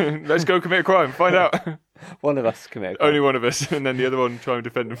 Yeah, let's go commit a crime. Find out. One of us commit a crime. Only one of us, and then the other one try and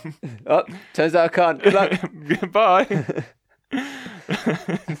defend them. Oh, turns out I can't. Good luck. Bye.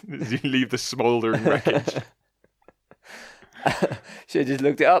 You leave the smouldering wreckage. Should have just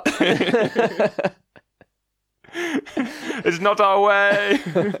looked it up. It's not our way.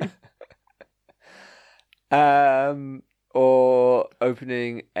 Or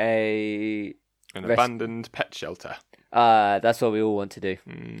opening an abandoned pet shelter. That's what we all want to do.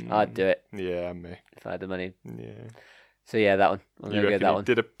 I'd do it. Yeah, me. If I had the money. Yeah. So yeah, that one. I'm going to go that one.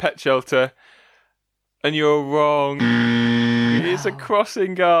 Did a pet shelter, and you're wrong. It's a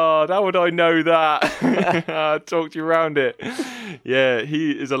crossing guard. How would I know that? I talked you around it. Yeah,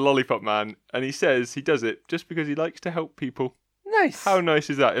 he is a lollipop man, and he says he does it just because he likes to help people. Nice. How nice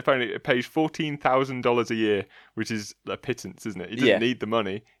is that? Apparently, it pays $14,000 a year, which is a pittance, isn't it? He doesn't need the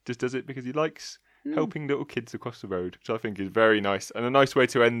money; just does it because he likes helping little kids across the road, which I think is very nice and a nice way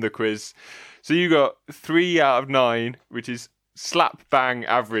to end the quiz. So you got 3 out of 9, which is slap bang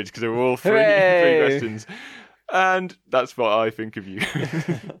average because they were all three questions, and that's what I think of you.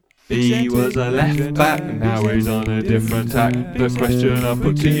 He was a left back, now he's on a different tack. The question I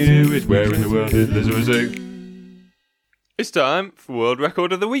put to you is, where in the world is Lizzo? It's time for World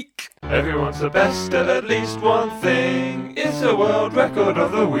Record of the Week. Everyone's the best at least one thing. It's a World Record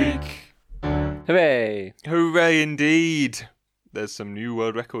of the Week. Hooray! Hooray indeed. There's some new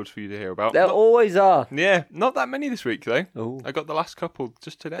world records for you to hear about. There always are. Yeah, not that many this week though. Ooh. I got the last couple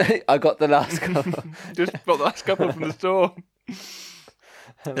just today. I got the last couple. Just got the last couple from the store.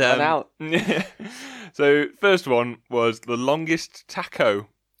 Run out. Yeah. So first one was the longest taco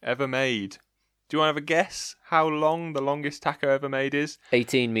ever made. Do you want to have a guess how long the longest taco ever made is?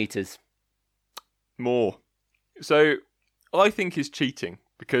 18 metres. More. So I think he's cheating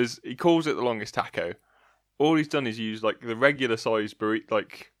because he calls it the longest taco. All he's done is use like the regular size burrito,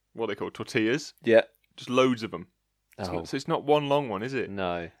 like what they call tortillas. Yeah. Just loads of them. Oh. So it's not one long one, is it?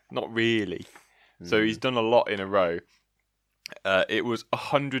 No. Not really. So he's done a lot in a row. It was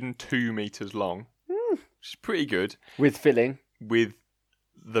 102 metres long, which is pretty good. With filling. With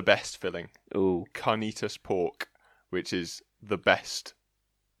the best filling. Ooh. Carnitas pork, which is the best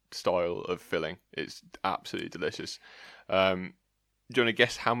style of filling. It's absolutely delicious. Do you want to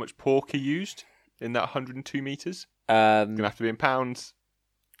guess how much pork he used in that 102 metres? Going to have to be in pounds.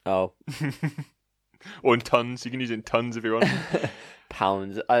 Oh. Or in tons. You can use it in tons if you want.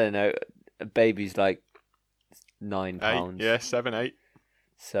 Pounds. I don't know. A baby's like 9 pounds. 8, yeah, 7, 8.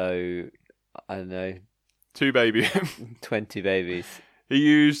 So, I don't know. 2 babies. 20 babies. He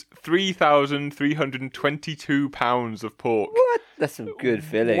used 3,322 pounds of pork. What? That's some good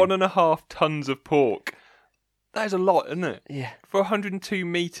filling. 1.5 tons of pork. That is a lot, isn't it? Yeah. For 102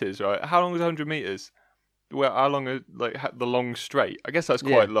 metres, right? How long is 100 metres? Well, how long is the long straight? I guess that's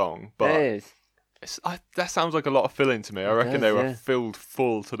quite long, but it is. That sounds like a lot of filling to me. I reckon they were filled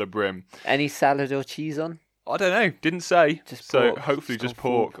full to the brim. Any salad or cheese on? I don't know. Didn't say. Just so pork. hopefully Just just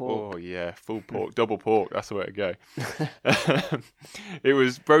gone pork. full pork. Oh yeah, full pork, double pork. That's the way to go. It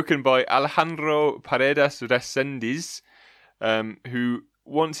was broken by Alejandro Paredes Resendiz, who,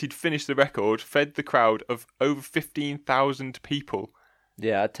 once he'd finished the record, fed the crowd of over 15,000 people.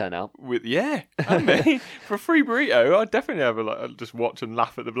 Yeah, I'd turn out. And me for a free burrito. I'd definitely have I'd just watch and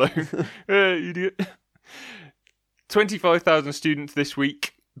laugh at the bloke. Idiot. 25,000 students this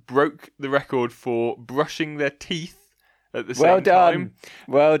week broke the record for brushing their teeth at the same time.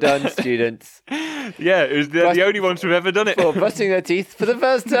 Well done, students. Yeah, it was the only ones who've ever done it. For brushing their teeth for the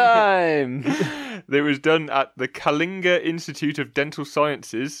first time. It was done at the Kalinga Institute of Dental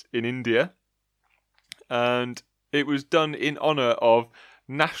Sciences in India. And it was done in honour of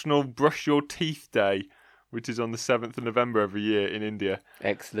National Brush Your Teeth Day, which is on the 7th of November every year in India.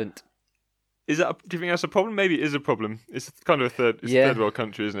 Excellent. Do you think that's a problem? Maybe it is a problem. It's kind of a third world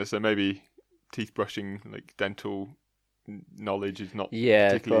country, isn't it? So maybe teeth brushing, like dental knowledge, is not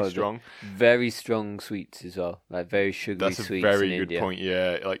particularly strong. Very strong sweets as well, like very sugary sweets. That's a very good India. point.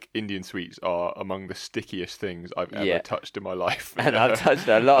 Yeah, like Indian sweets are among the stickiest things I've ever touched in my life. And I've touched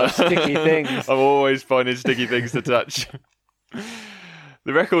a lot of sticky things. I'm always finding sticky things to touch.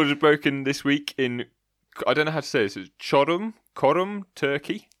 The record was broken this week in, I don't know how to say this, it's Çorum,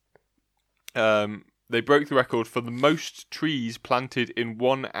 Turkey. They broke the record for the most trees planted in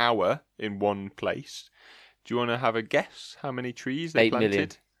 1 hour in one place. Do you want to have a guess how many trees they 8 planted? million.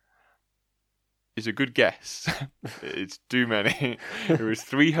 It's a good guess. It's too many. It was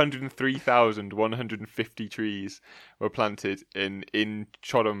 303,150 trees were planted in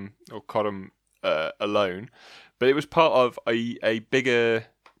Çorum alone. But it was part of a bigger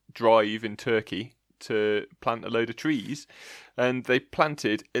drive in Turkey to plant a load of trees, and they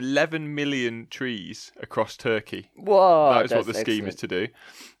planted 11 million trees across Turkey. Whoa, that is what the scheme is to do.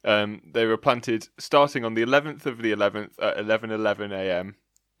 They were planted starting on the 11th of the 11th at 11:11 a.m.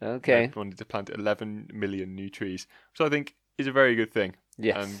 Okay. They wanted to plant 11 million new trees, which I think is a very good thing.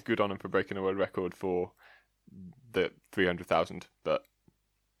 Yes. And good on them for breaking a world record for the 300,000. But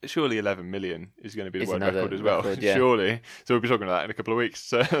surely 11 million is going to be the world record as well. Record, yeah. Surely. So we'll be talking about that in a couple of weeks.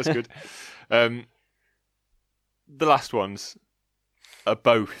 So that's good. The last ones are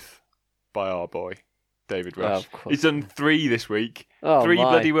both by our boy, David Rush. of course. He's done 3 this week. Oh, 3 my.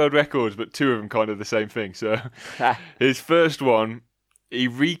 bloody world records, but 2 of them kind of the same thing. So his first one, he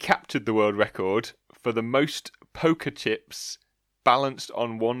recaptured the world record for the most poker chips balanced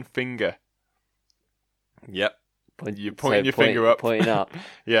on one finger. Yep. You're pointing your finger up. Pointing up.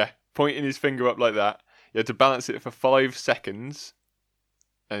 Yeah, pointing his finger up like that. You had to balance it for 5 seconds,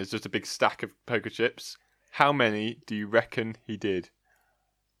 and it's just a big stack of poker chips. How many do you reckon he did?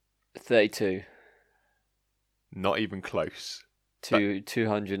 32. Not even close.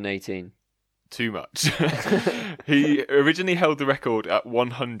 218. Too much. He originally held the record at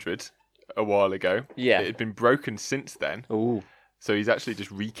 100 a while ago. Yeah. It had been broken since then. Ooh. So he's actually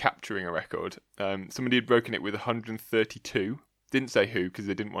just recapturing a record. Somebody had broken it with 132. Didn't say who because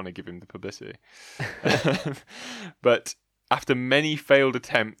they didn't want to give him the publicity. But after many failed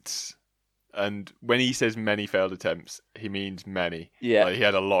attempts, and when he says many failed attempts, he means many. Yeah. Like, he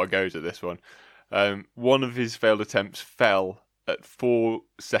had a lot of goes at this one. One of his failed attempts fell at 4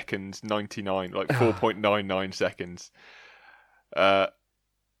 seconds 99, like 4.99 seconds.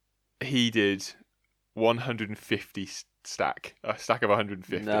 He did 150 stack, a stack of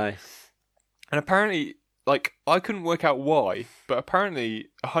 150. Nice. And apparently, like, I couldn't work out why, but apparently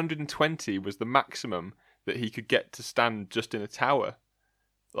 120 was the maximum that he could get to stand just in a tower.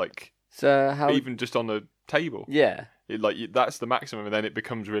 Like, So how? even just on a table. Yeah. That's the maximum, and then it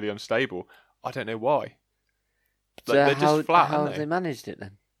becomes really unstable. I don't know why. So Like, they're just flat, how aren't have they? they managed it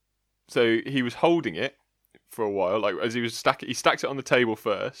then? So he was holding it for a while, like as he was he stacked it on the table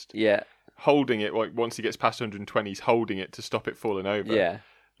first, Yeah. holding it. Like once he gets past 120, he's holding it to stop it falling over. Yeah.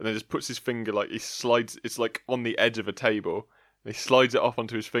 And then just puts his finger, like he slides. It's like on the edge of a table. And he slides it off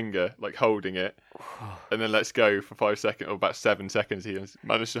onto his finger, like holding it, and then lets go for 5 seconds, or about 7 seconds. He has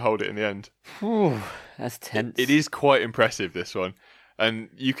managed to hold it in the end. Whew, that's tense. It is quite impressive, this one, and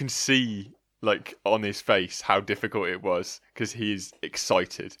you can see, like, on his face how difficult it was because he's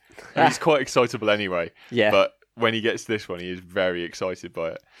excited. He's quite excitable anyway. Yeah. But when he gets this one, he is very excited by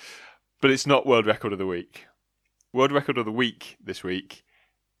it. But it's not World Record of the Week. World Record of the Week this week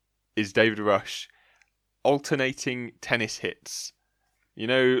is David Rush alternating tennis hits. You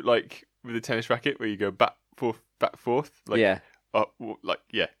know, like with a tennis racket where you go back, forth. Like, yeah.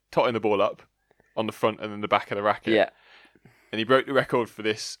 Totting the ball up on the front and then the back of the racket. Yeah. And he broke the record for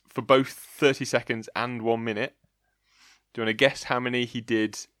this for both 30 seconds and 1 minute. Do you want to guess how many he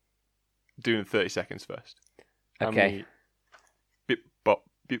did doing 30 seconds first? Okay. Bip bop,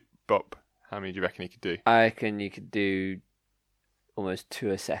 bip bop. How many do you reckon he could do? I reckon you could do almost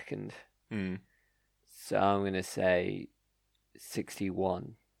 2 a second. So I'm going to say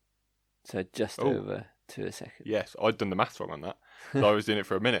 61. So just over 2 a second. Yes, I'd done the maths wrong on that. So I was doing it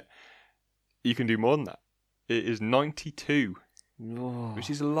for a minute. You can do more than that. It is 92, which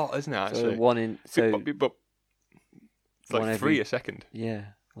is a lot, isn't it, actually? So bip bop. It's like 3 a second. Yeah.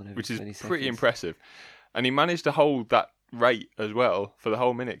 Which is pretty impressive. And he managed to hold that rate as well for the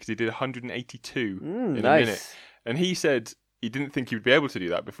whole minute because he did 182 in a minute. And he said he didn't think he would be able to do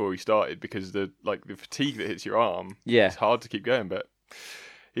that before he started because the fatigue that hits your arm, it's hard to keep going. But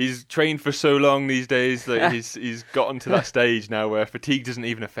he's trained for so long these days that he's gotten to that stage now where fatigue doesn't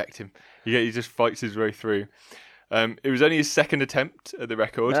even affect him. He just fights his way through. It was only his second attempt at the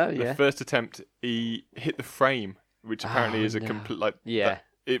record. The first attempt, he hit the frame, which apparently is a complete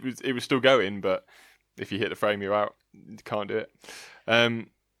It was still going, but if you hit the frame, you're out. You can't do it.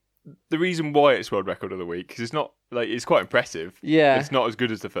 The reason why it's world record of the week because it's not it's quite impressive. Yeah, it's not as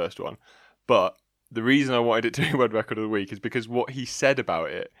good as the first one, but the reason I wanted it to be world record of the week is because what he said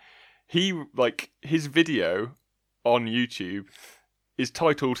about it. His video on YouTube is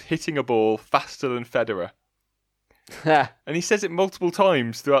titled "Hitting a Ball Faster Than Federer," and he says it multiple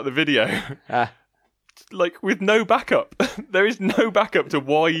times throughout the video. With no backup. There is no backup to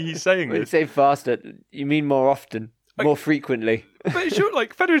why he's saying this. When you say faster, you mean more often, more frequently. But sure,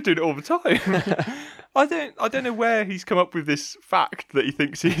 Federer's doing it all the time. I don't know where he's come up with this fact that he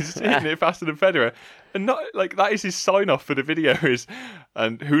thinks he's hitting it faster than Federer. And not that is his sign off for the video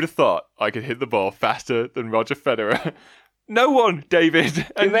and who'd have thought I could hit the ball faster than Roger Federer? No one, David.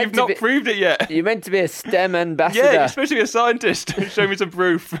 And you've not proved it yet. You're meant to be a STEM ambassador. Yeah, you're supposed to be a scientist. Show me some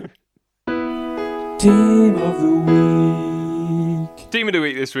proof. Team of the week. Team of the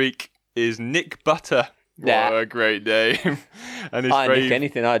week this week is Nick Butter. What a great name. And his nick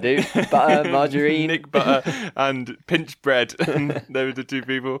anything I do. Butter, margarine. Nick Butter and Pinch Bread. They were the two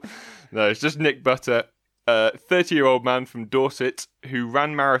people. No, it's just Nick Butter, a 30-year-old man from Dorset who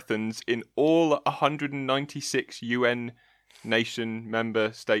ran marathons in all 196 UN nation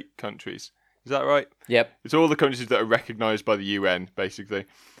member state countries. Is that right? Yep. It's all the countries that are recognised by the UN, basically.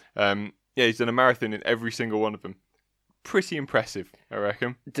 He's done a marathon in every single one of them. Pretty impressive, I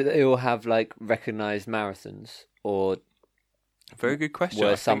reckon. Do they all have recognised marathons, or very good question?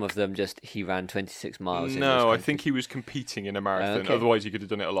 Were some of them just he ran 26 miles? No, I think he was competing in a marathon. Okay. Otherwise, he could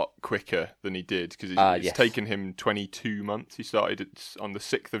have done it a lot quicker than he did because it's taken him 22 months. He started on the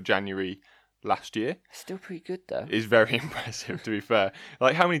 6th of January last year. Still pretty good though. It's very impressive, to be fair.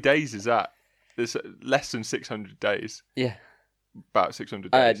 How many days is that? There's less than 600 days. Yeah. About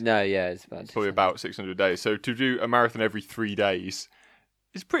 600 days. It's probably about 600 days. So to do a marathon every 3 days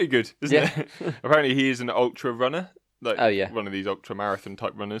is pretty good, isn't it? Apparently he is an ultra runner, one of these ultra marathon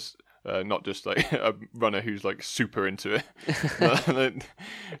type runners, not just a runner who's super into it,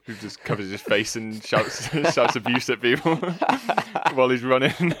 who just covers his face and shouts abuse at people while he's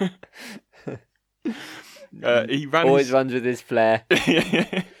running. He runs with his flair.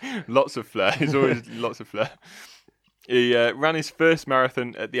 Lots of flair. He's always lots of flair. He ran his first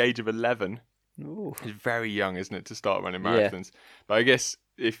marathon at the age of 11. Ooh. It's very young, isn't it, to start running marathons? Yeah. But I guess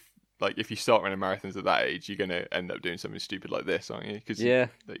if you start running marathons at that age, you're going to end up doing something stupid like this, aren't you? Because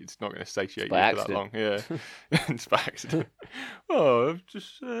it's not going to satiate you for that long. Yeah, it's by accident. Oh, I've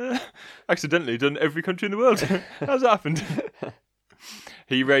just accidentally done every country in the world. How's that happened?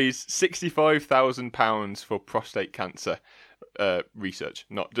 He raised £65,000 for prostate cancer. Research,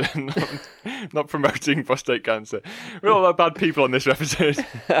 not promoting prostate cancer. We're all bad people on this episode.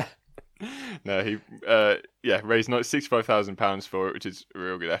 No, he raised £65,000 for it, which is a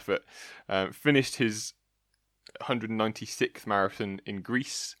real good effort. Finished his 196th marathon in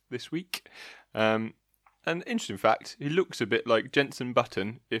Greece this week. An interesting fact: he looks a bit like Jenson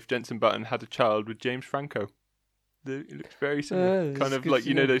Button if Jenson Button had a child with James Franco. It looks very similar. Kind of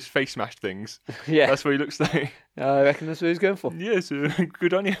those face mash things. Yeah. That's what he looks like. I reckon that's what he's going for. Yeah, so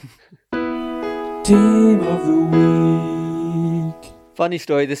good on you. Team of the week. Funny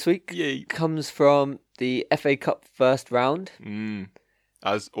story this week comes from the FA Cup first round.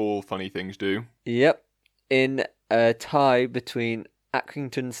 As all funny things do. Yep. In a tie between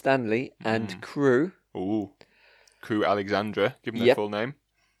Accrington Stanley and Crewe. Ooh. Crewe Alexandra. Give them their full name.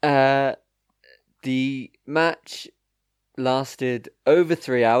 The match lasted over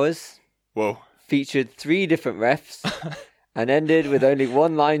 3 hours. Whoa. Featured 3 different refs and ended with only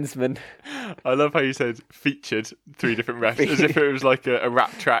one linesman. I love how you said featured 3 different refs, as if it was like a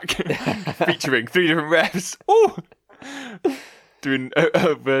rap track featuring 3 different refs. Oh, doing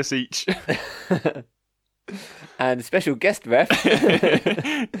a verse each. And special guest ref,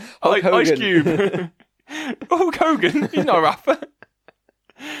 Ice Hogan. Cube. Hulk Hogan. He's not a rapper.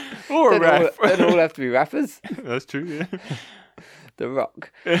 Or a ref. Don't all have to be rappers. That's true, yeah. The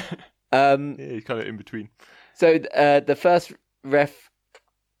Rock. Yeah, he's kind of in between. So the first ref,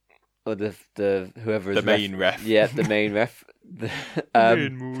 or the whoever is The main ref. Yeah, the main ref.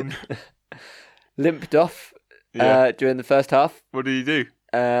 Main moon. Limped off Yeah. during the first half. What did he do?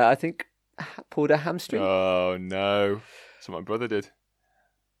 I think pulled a hamstring Oh, no. That's what my brother did.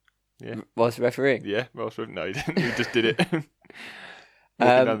 whilst refereeing. Yeah, well, no, he didn't. He just did it.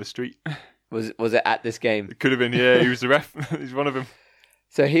 Walking down the street. Was it at this game? It could have been, yeah, he was the ref. He's one of them.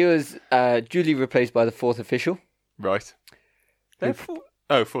 So he was duly replaced by the fourth official. Right.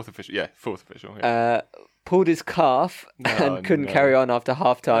 Fourth official. Yeah, fourth official. Yeah. Pulled his calf and couldn't carry on after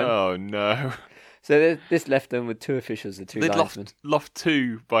half time. Oh, no. So this left them with two officials, the two They'd linesmen. lost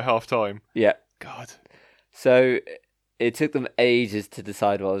 2 by half time. Yeah. God. So it took them ages to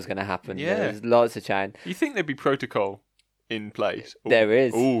decide what was going to happen. Yeah. There was lots of chatting. You think there'd be protocol in place? There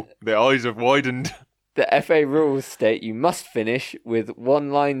is. Oh, their eyes have widened. The FA rules state you must finish with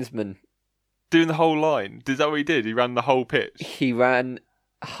one linesman. Doing the whole line. Is that what he did? He ran the whole pitch. He ran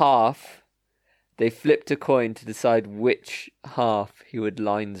half. They flipped a coin to decide which half he would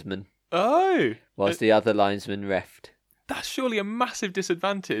linesman, Oh. whilst the other linesman refed. That's surely a massive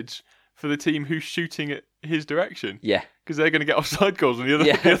disadvantage for the team who's shooting at his direction. Yeah. Because they're going to get offside goals on the other,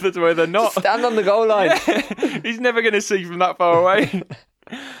 Yeah. the other way they're not. Stand on the goal line. Yeah. He's never going to see from that far away.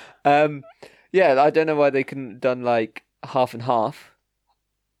 Yeah, I don't know why they couldn't have done like half and half.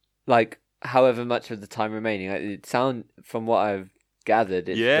 Like however much of the time remaining. It sound from what I've gathered,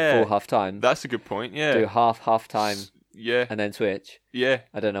 it's Yeah. the full half time. That's a good point, yeah. Do half time Yeah, and then switch. yeah,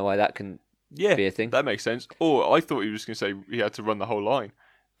 I don't know why that can yeah. be a thing. That makes sense. Or I thought he was going to say he had to run the whole line.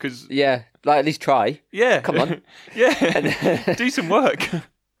 Because, Yeah, like at least try. yeah. Come on. Yeah. Do some work.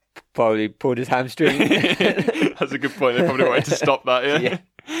 Probably pulled his hamstring. That's a good point. They probably wanted to stop that, yeah? Yeah.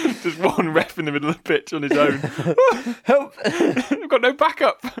 Just one ref in the middle of the pitch on his own. Help! I've got no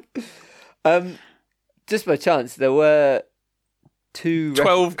backup. Just by chance, there were 2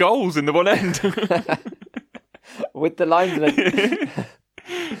 12 goals in the one end. with the linesman.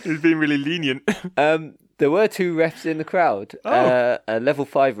 He's being really lenient. There were 2 refs in the crowd. Oh. A level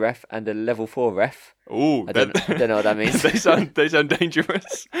 5 ref and a level 4 ref. Oh, I don't know what that means. they sound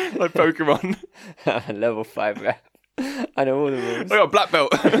dangerous, like Pokemon. A level 5 ref. I know all the rules. I got a black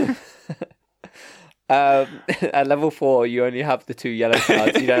belt. At level 4, you only have the 2 yellow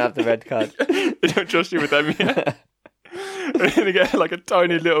cards. You don't have the red card. They don't trust you with them yet. They're gonna get like a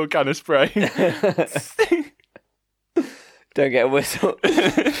tiny little can of spray. Don't get a whistle.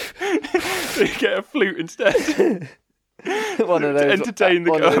 They get a flute instead. One of To those. entertain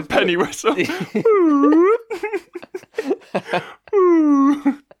one of the those- penny whistle.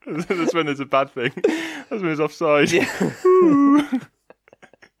 That's when there's a bad thing. That's when it's offside.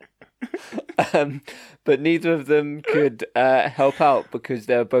 But neither of them could help out because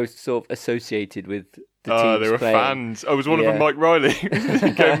they were both sort of associated with the teams They were playing. fans. Oh, was one of Yeah. them Mike Riley?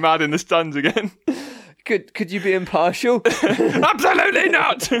 Going mad in the stands again. Could you be impartial? Absolutely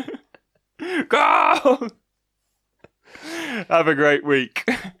not. Go. Have a great week.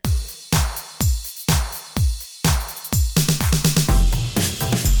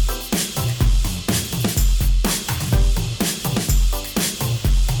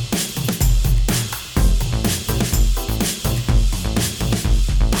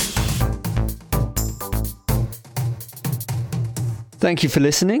 Thank you for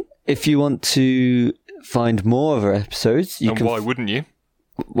listening. If you want to find more of our episodes, you And can. why wouldn't you?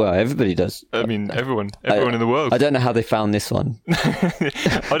 Well, everybody does. I mean, everyone in the world. I don't know how they found this one,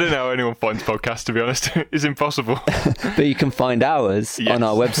 I don't know how anyone finds podcasts, to be honest. It's impossible. but you can find ours Yes. on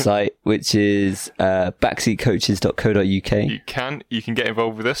our website, which is backseatcoaches.co.uk. You can get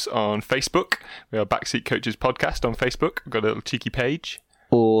involved with us on Facebook. We are Backseat Coaches Podcast on Facebook. We've got a little cheeky page.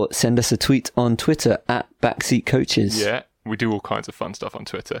 Or send us a tweet on Twitter at backseatcoaches. Yeah, we do all kinds of fun stuff on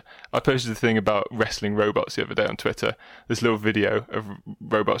Twitter. I posted a thing about wrestling robots the other day on Twitter. This little video of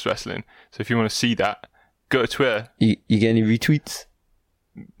robots wrestling. So if you want to see that, go to Twitter. You get any retweets?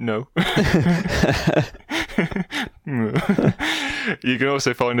 No. You can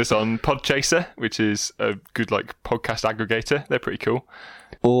also find us on Podchaser, which is a good podcast aggregator. They're pretty cool.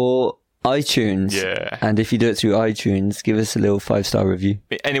 Or iTunes. Yeah. And if you do it through iTunes, give us a little 5-star review.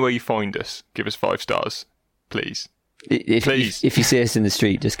 Anywhere you find us, give us 5 stars, please. If you see us in the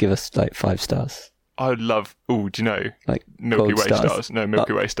street, just give us 5 stars. I would love. Oh, do you know? Like Milky gold Way stars. No,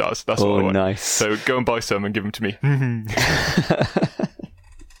 Milky Way stars. That's what I want. Nice. So go and buy some and give them to me.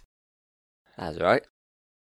 That's right.